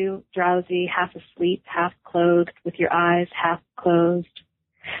found you, drowsy, half asleep, half clothed, with your eyes half closed.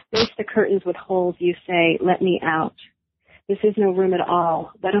 Lace the curtains with holes, you say, let me out. This is no room at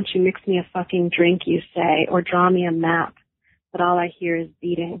all. Why don't you mix me a fucking drink, you say, or draw me a map? But all I hear is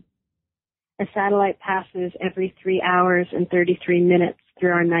beating. A satellite passes every 3 hours and 33 minutes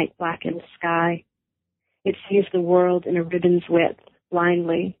through our night blackened sky. It sees the world in a ribbon's width,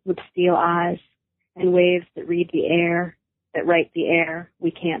 blindly, with steel eyes, and waves that read the air, that write the air we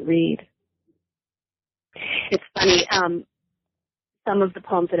can't read. It's funny, some of the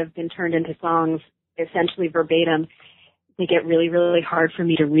poems that have been turned into songs, essentially verbatim, they get really, really hard for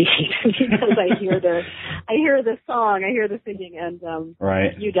me to read because I hear the song, I hear the singing, and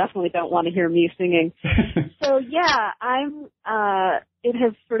right. You definitely don't want to hear me singing. So yeah, it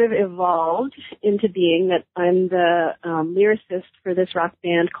has sort of evolved into being that I'm the lyricist for this rock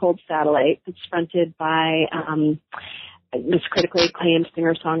band Cold Satellite. It's fronted by this critically acclaimed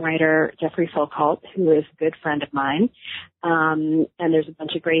singer-songwriter Jeffrey Folkalt, who is a good friend of mine. And there's a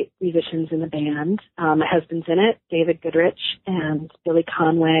bunch of great musicians in the band. My husband's in it, David Goodrich, and Billy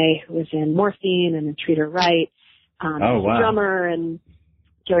Conway, who was in Morphine and in Treat Her Right. Wow. The drummer, and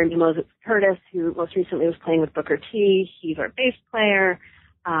Jeremy Moses Curtis, who most recently was playing with Booker T. He's our bass player.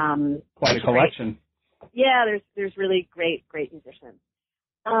 Quite a collection. Yeah, there's really great musicians.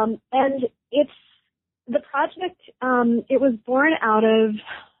 And it's the project, it was born out of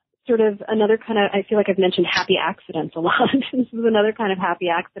sort of another kind of, I feel like I've mentioned happy accidents a lot. This was another kind of happy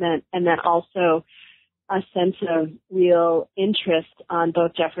accident, and then also a sense of real interest on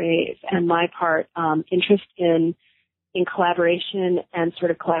both Jeffrey's and my part, interest in collaboration, and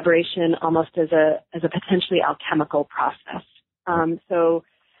sort of collaboration almost as a potentially alchemical process. So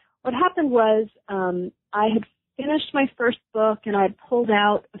what happened was, I had finished my first book, and I had pulled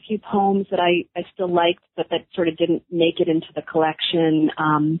out a few poems that I still liked, but that sort of didn't make it into the collection.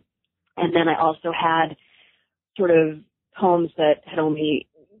 And then I also had sort of poems that had only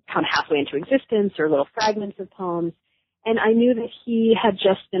come halfway into existence, or little fragments of poems. And I knew that he had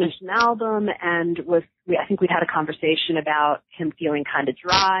just finished an album, and I think we'd had a conversation about him feeling kind of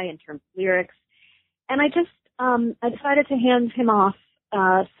dry in terms of lyrics. And I decided to hand him off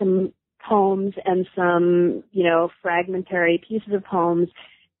some poems and some, fragmentary pieces of poems.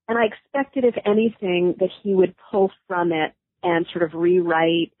 And I expected, if anything, that he would pull from it and sort of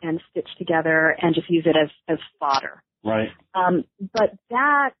rewrite and stitch together and just use it as fodder. Right. But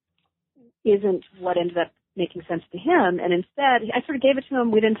that isn't what ended up making sense to him. And instead, I sort of gave it to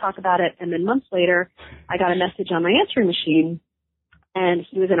him. We didn't talk about it. And then months later, I got a message on my answering machine And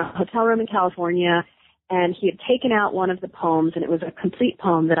he was in a hotel room in California, and he had taken out one of the poems, and it was a complete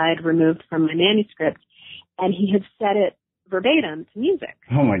poem that I had removed from my manuscript, and he had set it verbatim to music.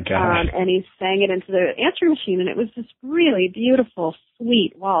 Oh, my gosh. And he sang it into the answering machine, and it was this really beautiful,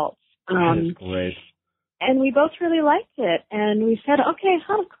 sweet waltz. That is great. And we both really liked it, and we said, okay,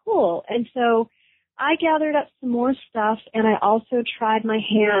 how cool. And so I gathered up some more stuff, and I also tried my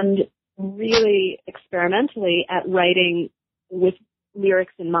hand really experimentally at writing with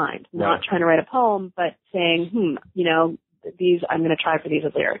lyrics in mind, not trying to write a poem, but saying, these, I'm going to try for these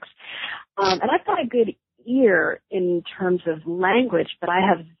as lyrics. And I've got a good ear in terms of language, but I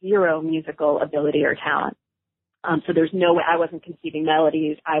have zero musical ability or talent. So there's no way, I wasn't conceiving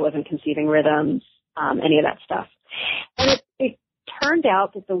melodies, I wasn't conceiving rhythms, any of that stuff. And it turned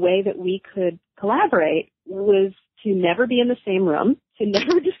out that the way that we could collaborate was to never be in the same room, to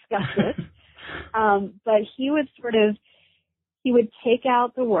never discuss it. But he would take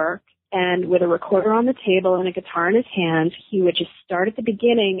out the work, and with a recorder on the table and a guitar in his hands, he would just start at the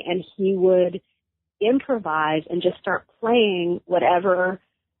beginning, and he would improvise and just start playing whatever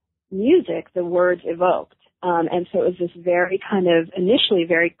music the words evoked. And so it was this very kind of initially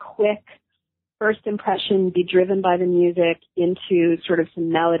very quick first impression, be driven by the music into sort of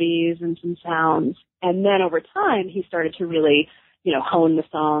some melodies and some sounds. And then over time, he started to really, hone the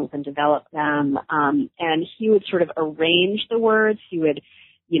songs and develop them. And he would sort of arrange the words. He would,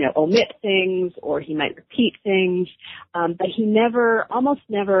 omit things, or he might repeat things. But he almost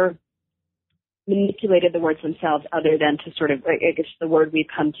never manipulated the words themselves, other than to sort of, I guess the word we've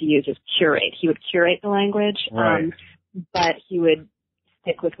come to use is curate. He would curate the language, but he would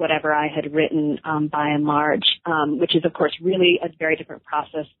stick with whatever I had written by and large, which is, of course, really a very different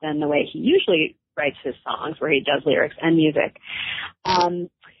process than the way he usually writes his songs, where he does lyrics and music. And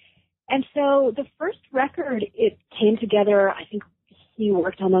so the first record, it came together, I think he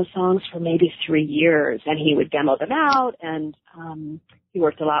worked on those songs for maybe 3 years, and he would demo them out, and he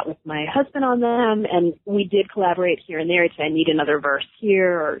worked a lot with my husband on them, and we did collaborate here and there. He'd say, I need another verse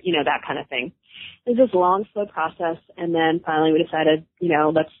here, or, that kind of thing. It was this long, slow process, and then finally we decided,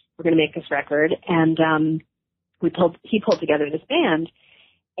 we're going to make this record, and he pulled together this band,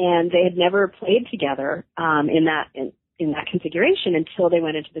 and they had never played together in that configuration until they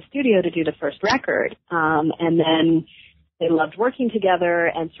went into the studio to do the first record, and then they loved working together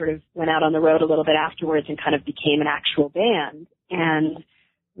and sort of went out on the road a little bit afterwards and kind of became an actual band. And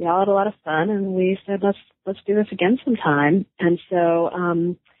we all had a lot of fun, and we said, let's do this again sometime. And so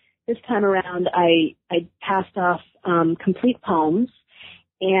this time around, I passed off complete poems,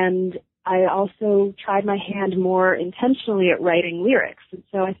 and I also tried my hand more intentionally at writing lyrics. And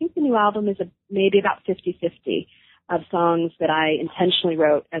so I think the new album is maybe about 50-50 of songs that I intentionally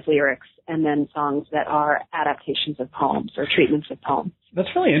wrote as lyrics, and then songs that are adaptations of poems or treatments of poems. That's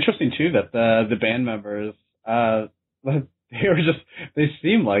really interesting too, that the band members, they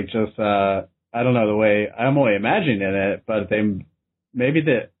seem like just, I don't know the way, I'm only imagining it, but they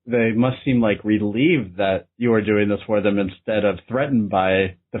must seem like relieved that you are doing this for them instead of threatened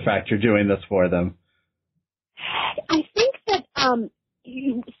by the fact you're doing this for them. I think that,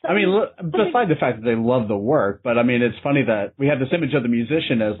 besides the fact that they love the work, but it's funny that we have this image of the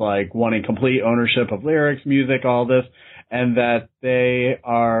musician as like wanting complete ownership of lyrics, music, all this, and that they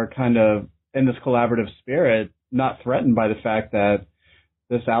are kind of in this collaborative spirit, not threatened by the fact that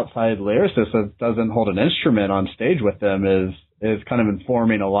this outside lyricist that doesn't hold an instrument on stage with them is kind of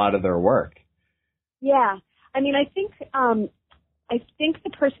informing a lot of their work. Yeah. I think the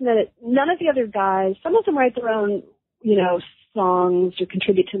person none of the other guys, some of them write their own, songs or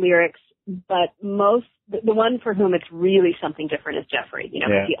contribute to lyrics, but the one for whom it's really something different is Jeffrey,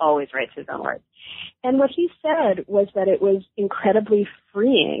 because he always writes his own words. And what he said was that it was incredibly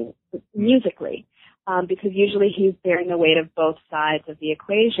freeing musically, because usually he's bearing the weight of both sides of the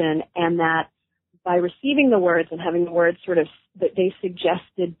equation, and that by receiving the words and having the words sort of, that they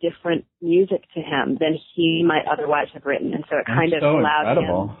suggested different music to him than he might otherwise have written. And so it kind of allowed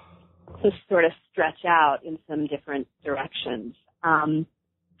him to sort of stretch out in some different directions. And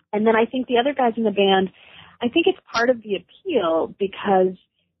then I think the other guys in the band, I think it's part of the appeal because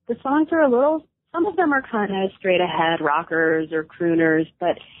the songs are some of them are kind of straight ahead rockers or crooners,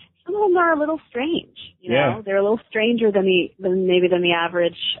 but some of them are a little strange, know, they're a little stranger than the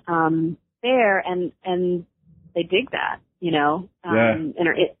average, there, and they dig that, and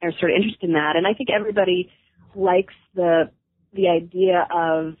are sort of interested in that. And I think everybody likes the idea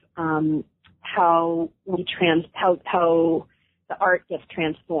of how the art gets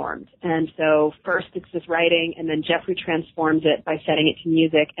transformed. And so first it's this writing, and then Jeffrey transforms it by setting it to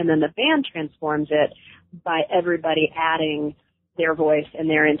music, and then the band transforms it by everybody adding their voice and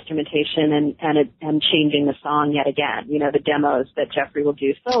their instrumentation and changing the song yet again. You know, the demos that Jeffrey will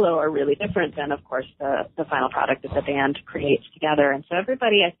do solo are really different than, of course, the final product that the band creates together. And so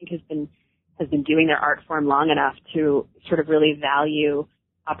everybody, I think, has been doing their art form long enough to sort of really value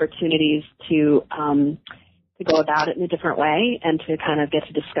opportunities to go about it in a different way and to kind of get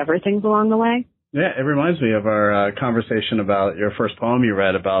to discover things along the way. Yeah, it reminds me of our conversation about your first poem you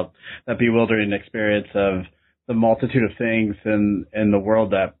read, about that bewildering experience of the multitude of things in the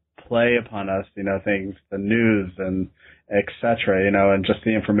world that play upon us, you know, things, the news and et cetera, you know, and just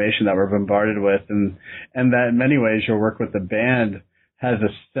the information that we're bombarded with. And that in many ways your work with the band has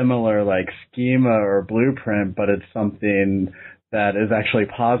a similar like schema or blueprint, but it's something that is actually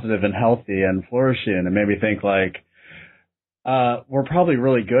positive and healthy and flourishing. And it made me think like, we're probably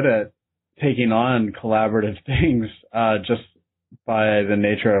really good at taking on collaborative things, just by the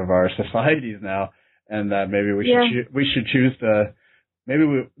nature of our societies now. And that maybe we should choose the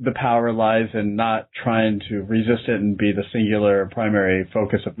power lies in not trying to resist it and be the singular primary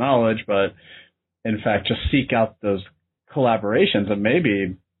focus of knowledge, but in fact just seek out those collaborations. And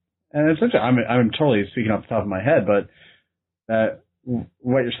maybe, and it's I'm totally speaking off the top of my head, but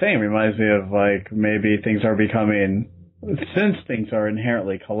what you're saying reminds me of like maybe things are becoming, since things are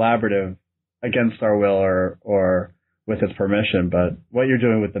inherently collaborative against our will or with its permission, but what you're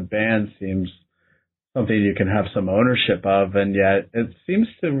doing with the band seems something you can have some ownership of, and yet it seems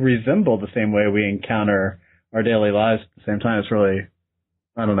to resemble the same way we encounter our daily lives at the same time. It's really,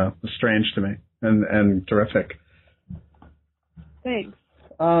 I don't know, strange to me and terrific. Thanks.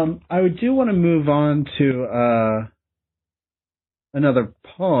 I do want to move on to another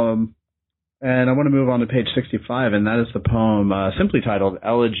poem, and I want to move on to page 65, and that is the poem simply titled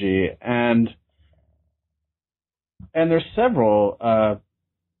Elegy. And there's several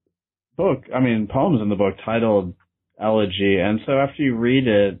poems in the book titled Elegy. And so after you read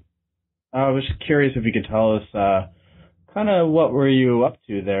it, I was curious if you could tell us kind of what were you up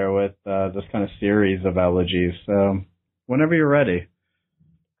to there with this kind of series of elegies. So whenever you're ready.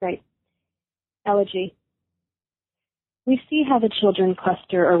 Great. Elegy. We see how the children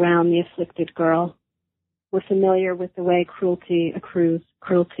cluster around the afflicted girl. We're familiar with the way cruelty accrues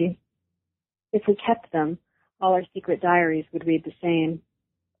cruelty. If we kept them, all our secret diaries would read the same.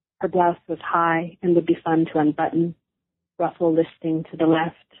 Her blouse was high and would be fun to unbutton, ruffle listing to the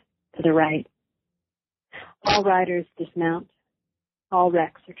left, to the right. All riders dismount. All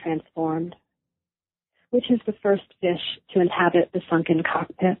wrecks are transformed. Which is the first fish to inhabit the sunken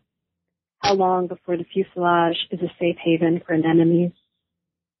cockpit? How long before the fuselage is a safe haven for anemones?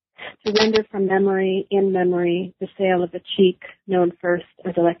 To render from memory, in memory, the sail of the cheek, known first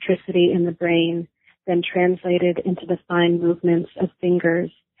as electricity in the brain, then translated into the fine movements of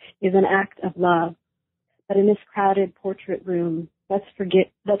fingers, is an act of love. But in this crowded portrait room, let's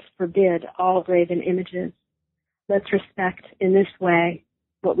forbid all graven images. Let's respect in this way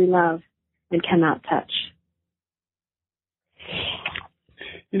what we love and cannot touch.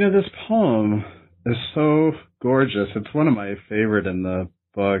 You know, this poem is so gorgeous. It's one of my favorite in the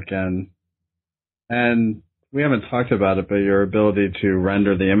book, and we haven't talked about it, but your ability to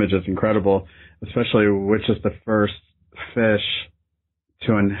render the image is incredible, especially which is the first fish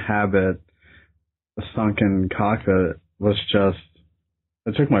to inhabit the sunken cockpit was just,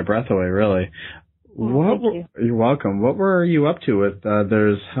 it took my breath away, really. Thank you. You're welcome. What were you up to with,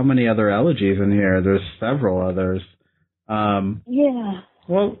 there's how many other elegies in here? There's several others. Yeah.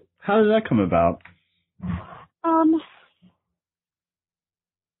 Well, how did that come about?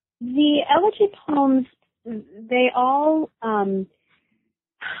 The elegy poems, they all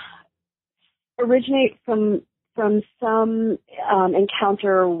originate from some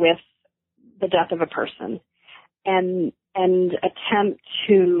encounter with the death of a person, and attempt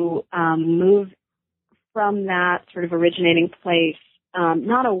to move from that sort of originating place,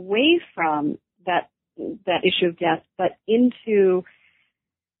 not away from that issue of death, but into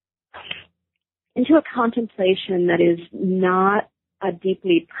a contemplation that is not a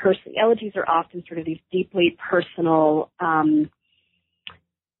deeply personal. Elegies are often sort of these deeply personal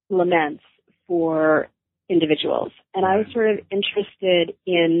laments for individuals, and I was sort of interested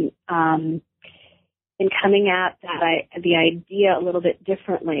in coming at the idea a little bit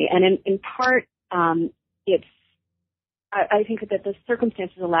differently, and in part, I think that the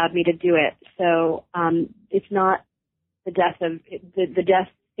circumstances allowed me to do it. So it's not the death of the death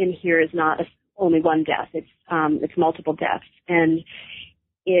in here is not only one death. It's multiple deaths, and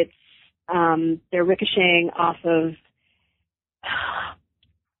it's they're ricocheting off of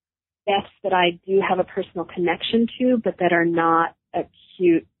deaths that I do have a personal connection to, but that are not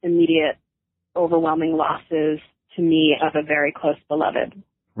acute, immediate, overwhelming losses to me of a very close beloved.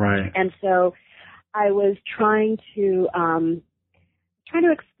 Right. And so I was trying to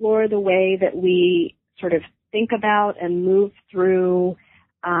explore the way that we sort of think about and move through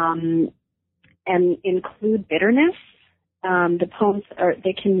and include bitterness. The poems I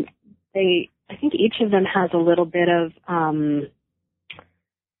think each of them has a little bit of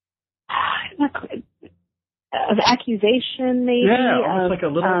accusation, maybe. Yeah, almost like a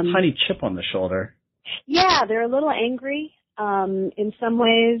little tiny chip on the shoulder. Yeah, they're a little angry in some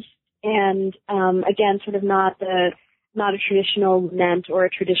ways, and again, sort of not a traditional lament or a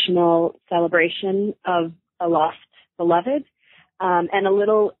traditional celebration of a lost beloved, and a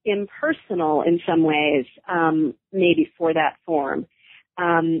little impersonal in some ways, maybe for that form.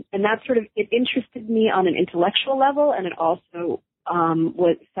 And that sort of, it interested me on an intellectual level, and it also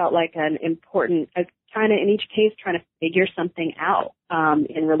felt like an important, kind of in each case trying to figure something out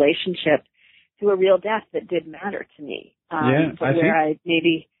in relationship to a real death that did matter to me. I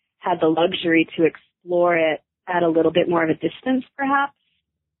maybe had the luxury to explore it at a little bit more of a distance, perhaps.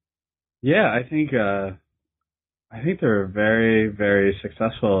 Yeah, I think they're very, very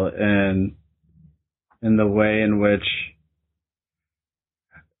successful in the way in which.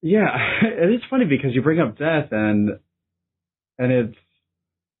 Yeah, it's funny because you bring up death and it's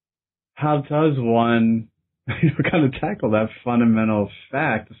how does one kind of tackle that fundamental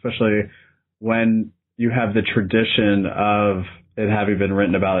fact, especially when you have the tradition of it having been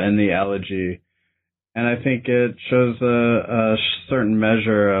written about in the elegy. And I think it shows a certain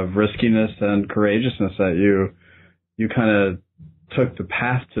measure of riskiness and courageousness that you kind of took the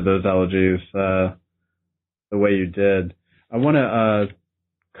path to those elegies the way you did. I want to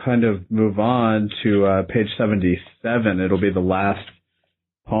kind of move on to page 77. It'll be the last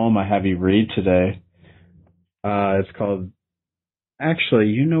poem I have you read today. It's called, actually,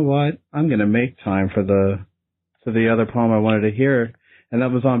 you know what? I'm going to make time for the other poem I wanted to hear. And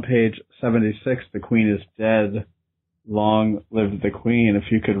that was on page 76, The Queen is Dead, Long Live the Queen.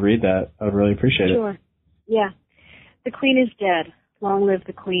 If you could read that, I would really appreciate it. Sure. Yeah. The Queen is dead. Long live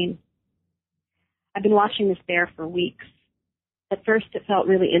the Queen. I've been watching this bear for weeks. At first it felt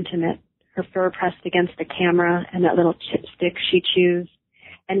really intimate, her fur pressed against the camera and that little chipstick she chews,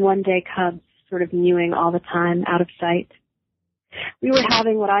 and one day cubs sort of mewing all the time out of sight. We were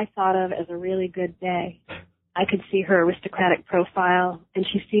having what I thought of as a really good day. I could see her aristocratic profile, and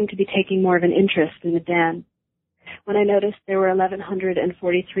she seemed to be taking more of an interest in the den. When I noticed there were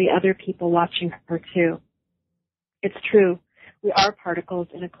 1,143 other people watching her too. It's true, we are particles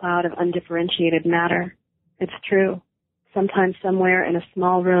in a cloud of undifferentiated matter. It's true. Sometimes somewhere in a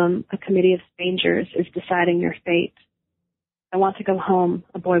small room, a committee of strangers is deciding your fate. I want to go home,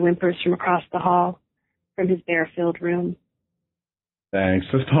 a boy whimpers from across the hall, from his bear-filled room. Thanks.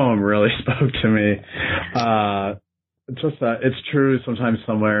 This poem really spoke to me. It's true, sometimes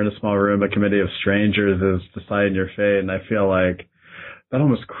somewhere in a small room, a committee of strangers is deciding your fate, and I feel like that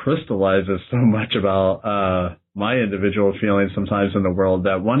almost crystallizes so much about my individual feelings sometimes in the world,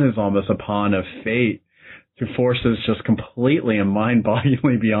 that one is almost a pawn of fate through forces just completely and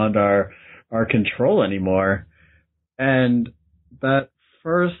mind-bogglingly beyond our control anymore. And that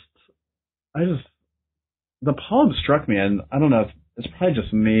first, the poem struck me, and I don't know if it's probably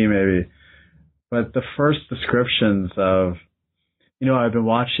just me maybe, but the first descriptions of, I've been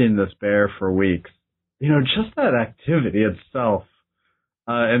watching this bear for weeks, just that activity itself,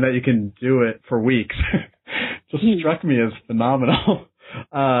 and that you can do it for weeks just struck me as phenomenal.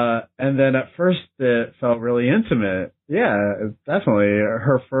 And then at first it felt really intimate. Yeah, definitely.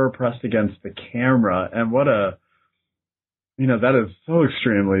 Her fur pressed against the camera. And that is so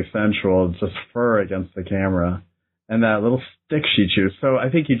extremely sensual, just fur against the camera. And that little stick she chews. So I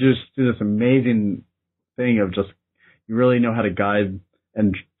think you just do this amazing thing of just, you really know how to guide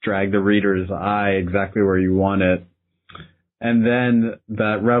and drag the reader's eye exactly where you want it. And then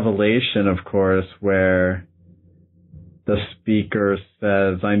that revelation, of course, where the speaker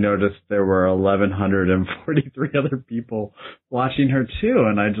says, I noticed there were 1,143 other people watching her too.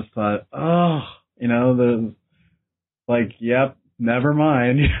 And I just thought, yep, never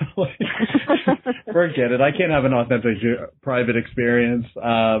mind. Forget it. I can't have an authentic private experience.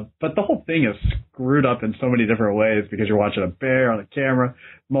 But the whole thing is screwed up in so many different ways because you're watching a bear on a camera,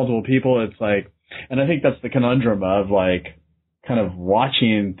 multiple people. It's like, and I think that's the conundrum of kind of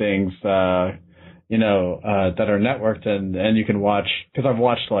watching things, that are networked and you can watch, because I've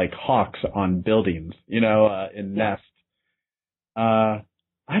watched hawks on buildings, in nests. I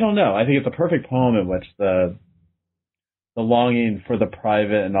don't know. I think it's a perfect poem in which the longing for the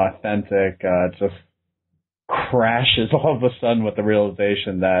private and authentic just crashes all of a sudden with the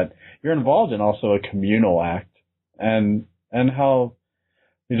realization that you're involved in also a communal act and how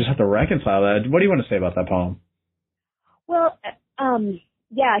you just have to reconcile that. What do you want to say about that poem? Well,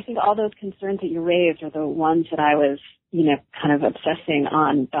 yeah, I think all those concerns that you raised are the ones that I was, kind of obsessing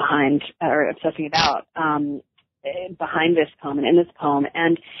about behind this poem and in this poem.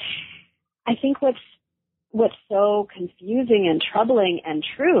 And I think what's so confusing and troubling and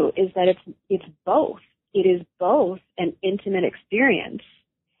true is that it's both. It is both an intimate experience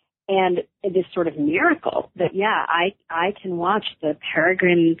and this sort of miracle that, I can watch the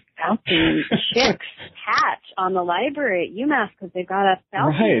peregrine falcon chicks hatch on the library at UMass because they've got a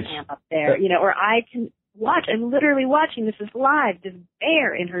falcon camp up there, or I can watch, I'm literally watching, this is live, this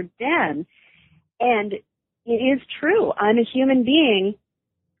bear in her den. And it is true. I'm a human being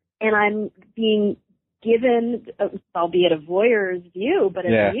and I'm being given, albeit a voyeur's view, but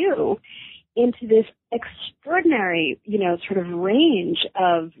a view into this extraordinary, sort of range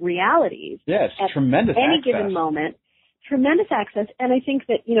of realities. Yes, tremendous any access. Given moment, tremendous access. And I think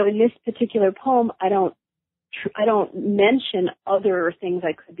that, in this particular poem, I don't mention other things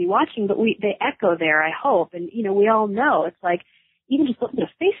I could be watching, but they echo there, I hope. And, we all know it's like, even just looking at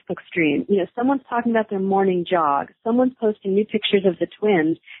a Facebook stream, someone's talking about their morning jog, someone's posting new pictures of the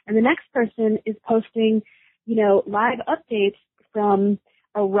twins, and the next person is posting, live updates from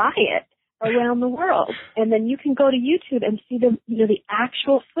a riot around the world. And then you can go to YouTube and see the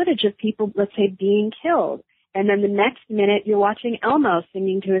actual footage of people, let's say, being killed. And then the next minute you're watching Elmo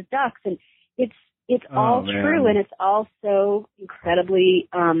singing to his ducks. And it's all true, and it's also incredibly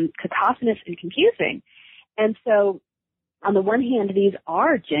cacophonous and confusing. And so on the one hand, these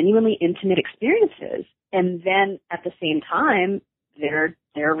are genuinely intimate experiences. And then at the same time, they're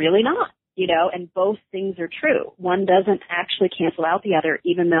really not, and both things are true. One doesn't actually cancel out the other,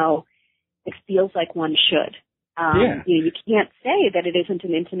 even though it feels like one should. You can't say that it isn't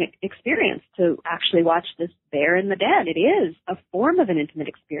an intimate experience to actually watch this bear in the den. It is a form of an intimate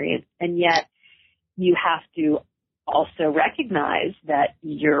experience, and yet you have to also recognize that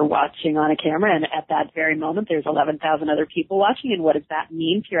you're watching on a camera, and at that very moment there's 11,000 other people watching, and what does that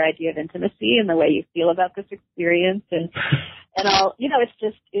mean to your idea of intimacy and the way you feel about this experience and all,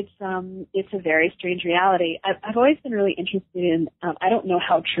 it's a very strange reality. I've always been really interested in, I don't know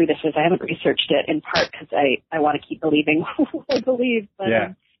how true this is, I haven't researched it, in part because I want to keep believing what I believe, but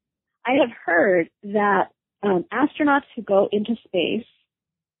I have heard that astronauts who go into space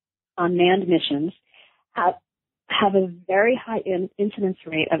on manned missions have a very high incidence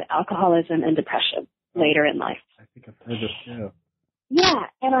rate of alcoholism and depression later in life. I think I've heard this too. Yeah,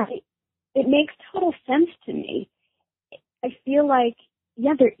 and it makes total sense to me. I feel like,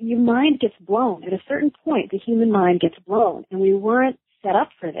 your mind gets blown. At a certain point, the human mind gets blown, and we weren't set up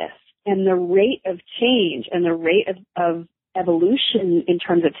for this. And the rate of change and the rate of evolution in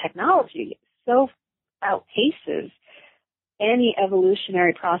terms of technology so outpaces any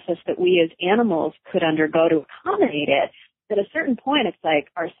evolutionary process that we as animals could undergo to accommodate it, at a certain point it's like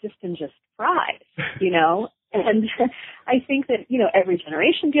our system just fries, And I think that, every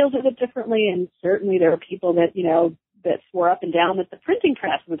generation deals with it differently, and certainly there are people that, that swore up and down that the printing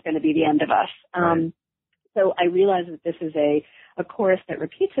press was going to be the end of us. Right. So I realize that this is a chorus that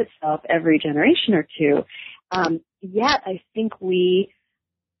repeats itself every generation or two. Yet I think we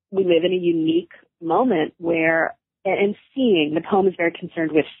live in a unique moment where, and seeing, the poem is very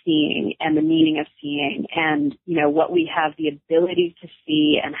concerned with seeing and the meaning of seeing and, what we have the ability to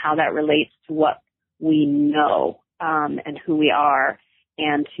see and how that relates to what we know, and who we are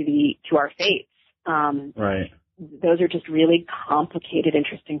and to our fates. Right. Those are just really complicated,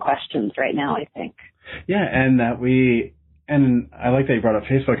 interesting questions right now, I think. Yeah, and I like that you brought up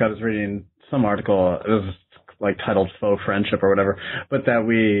Facebook. I was reading some article, it was like titled Faux Friendship or whatever, but that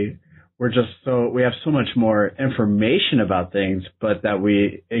we have so much more information about things, but that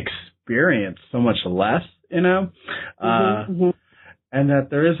we experience so much less, and that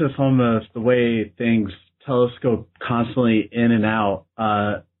there is this almost, the way things telescope constantly in and out,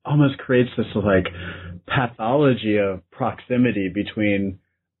 almost creates this like pathology of proximity between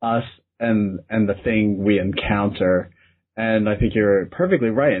us and the thing we encounter. And I think you're perfectly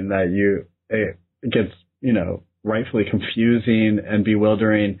right in that it gets, rightfully confusing and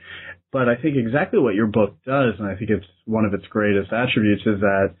bewildering. But I think exactly what your book does, and I think it's one of its greatest attributes, is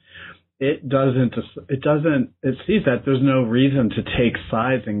that it sees that there's no reason to take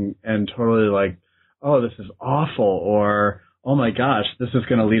sides and totally like, oh, this is awful, or, oh my gosh, this is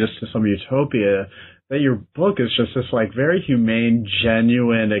going to lead us to some utopia. That your book is just this like very humane,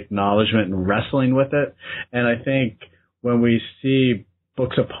 genuine acknowledgement and wrestling with it. And I think when we see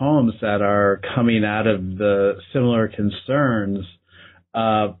books of poems that are coming out of the similar concerns,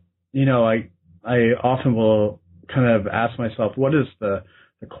 I often will kind of ask myself, what is the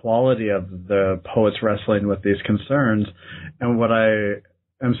quality of the poets wrestling with these concerns? And what I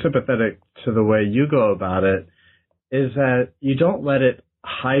am sympathetic to the way you go about it is that you don't let it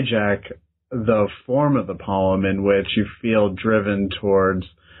hijack the form of the poem in which you feel driven towards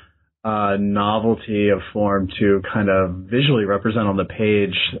novelty of form to kind of visually represent on the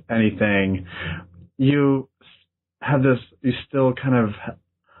page anything. You have this, you still kind of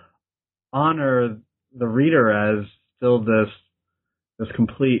honor the reader as still this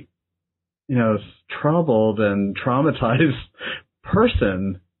complete, troubled and traumatized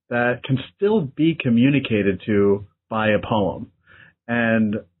person that can still be communicated to by a poem.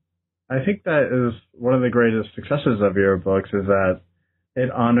 And I think that is one of the greatest successes of your books, is that it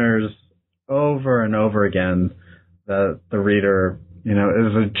honors over and over again that the reader,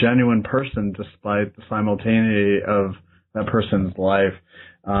 is a genuine person despite the simultaneity of that person's life.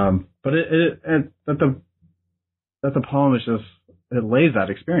 But that the poem is just, it lays that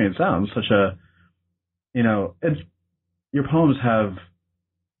experience out in such a, your poems have,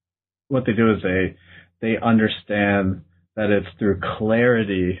 what they do is they understand that it's through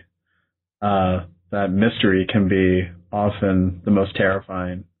clarity that mystery can be often the most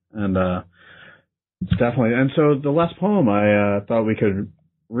terrifying. And it's definitely, and so the last poem I thought we could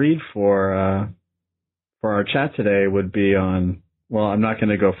read for our chat today would be on, well, I'm not going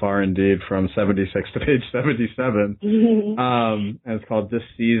to go far indeed, from 76 to page 77. And it's called This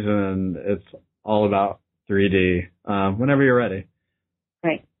Season. It's all about 3D. Whenever you're ready.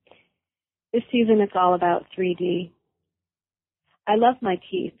 Right. This season, it's all about 3D. I love my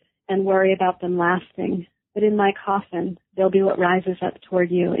teeth and worry about them lasting, but in my coffin, they'll be what rises up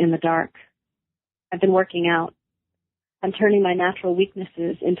toward you in the dark. I've been working out. I'm turning my natural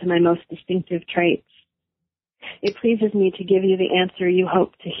weaknesses into my most distinctive traits. It pleases me to give you the answer you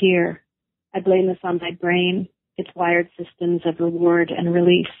hope to hear. I blame this on my brain, its wired systems of reward and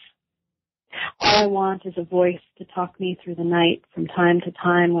release. All I want is a voice to talk me through the night from time to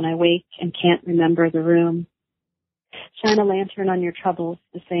time when I wake and can't remember the room. Shine a lantern on your troubles,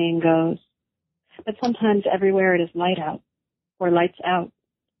 the saying goes. But sometimes everywhere it is light out, or lights out.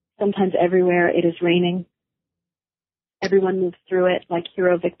 Sometimes everywhere it is raining. Everyone moves through it like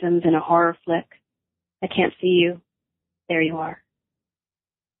hero victims in a horror flick. I can't see you. There you are.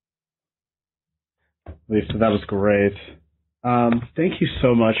 Lisa, that was great. Thank you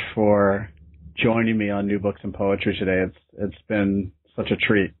so much for joining me on New Books and Poetry today. It's been such a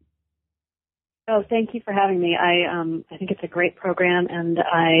treat. Oh, thank you for having me. I think it's a great program, and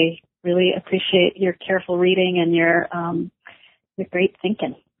I really appreciate your careful reading and your great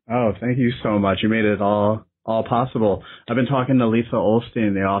thinking. Oh, thank you so much. You made it all possible. I've been talking to Lisa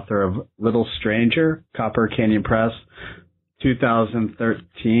Olstein, the author of Little Stranger, Copper Canyon Press,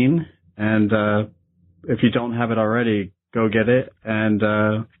 2013. And if you don't have it already, go get it and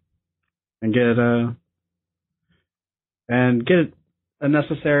get a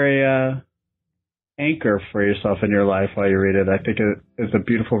necessary anchor for yourself in your life while you read it. I think it is a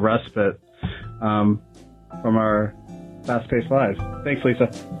beautiful respite from our fast-paced lives. Thanks, Lisa.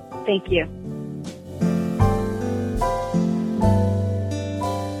 Thank you.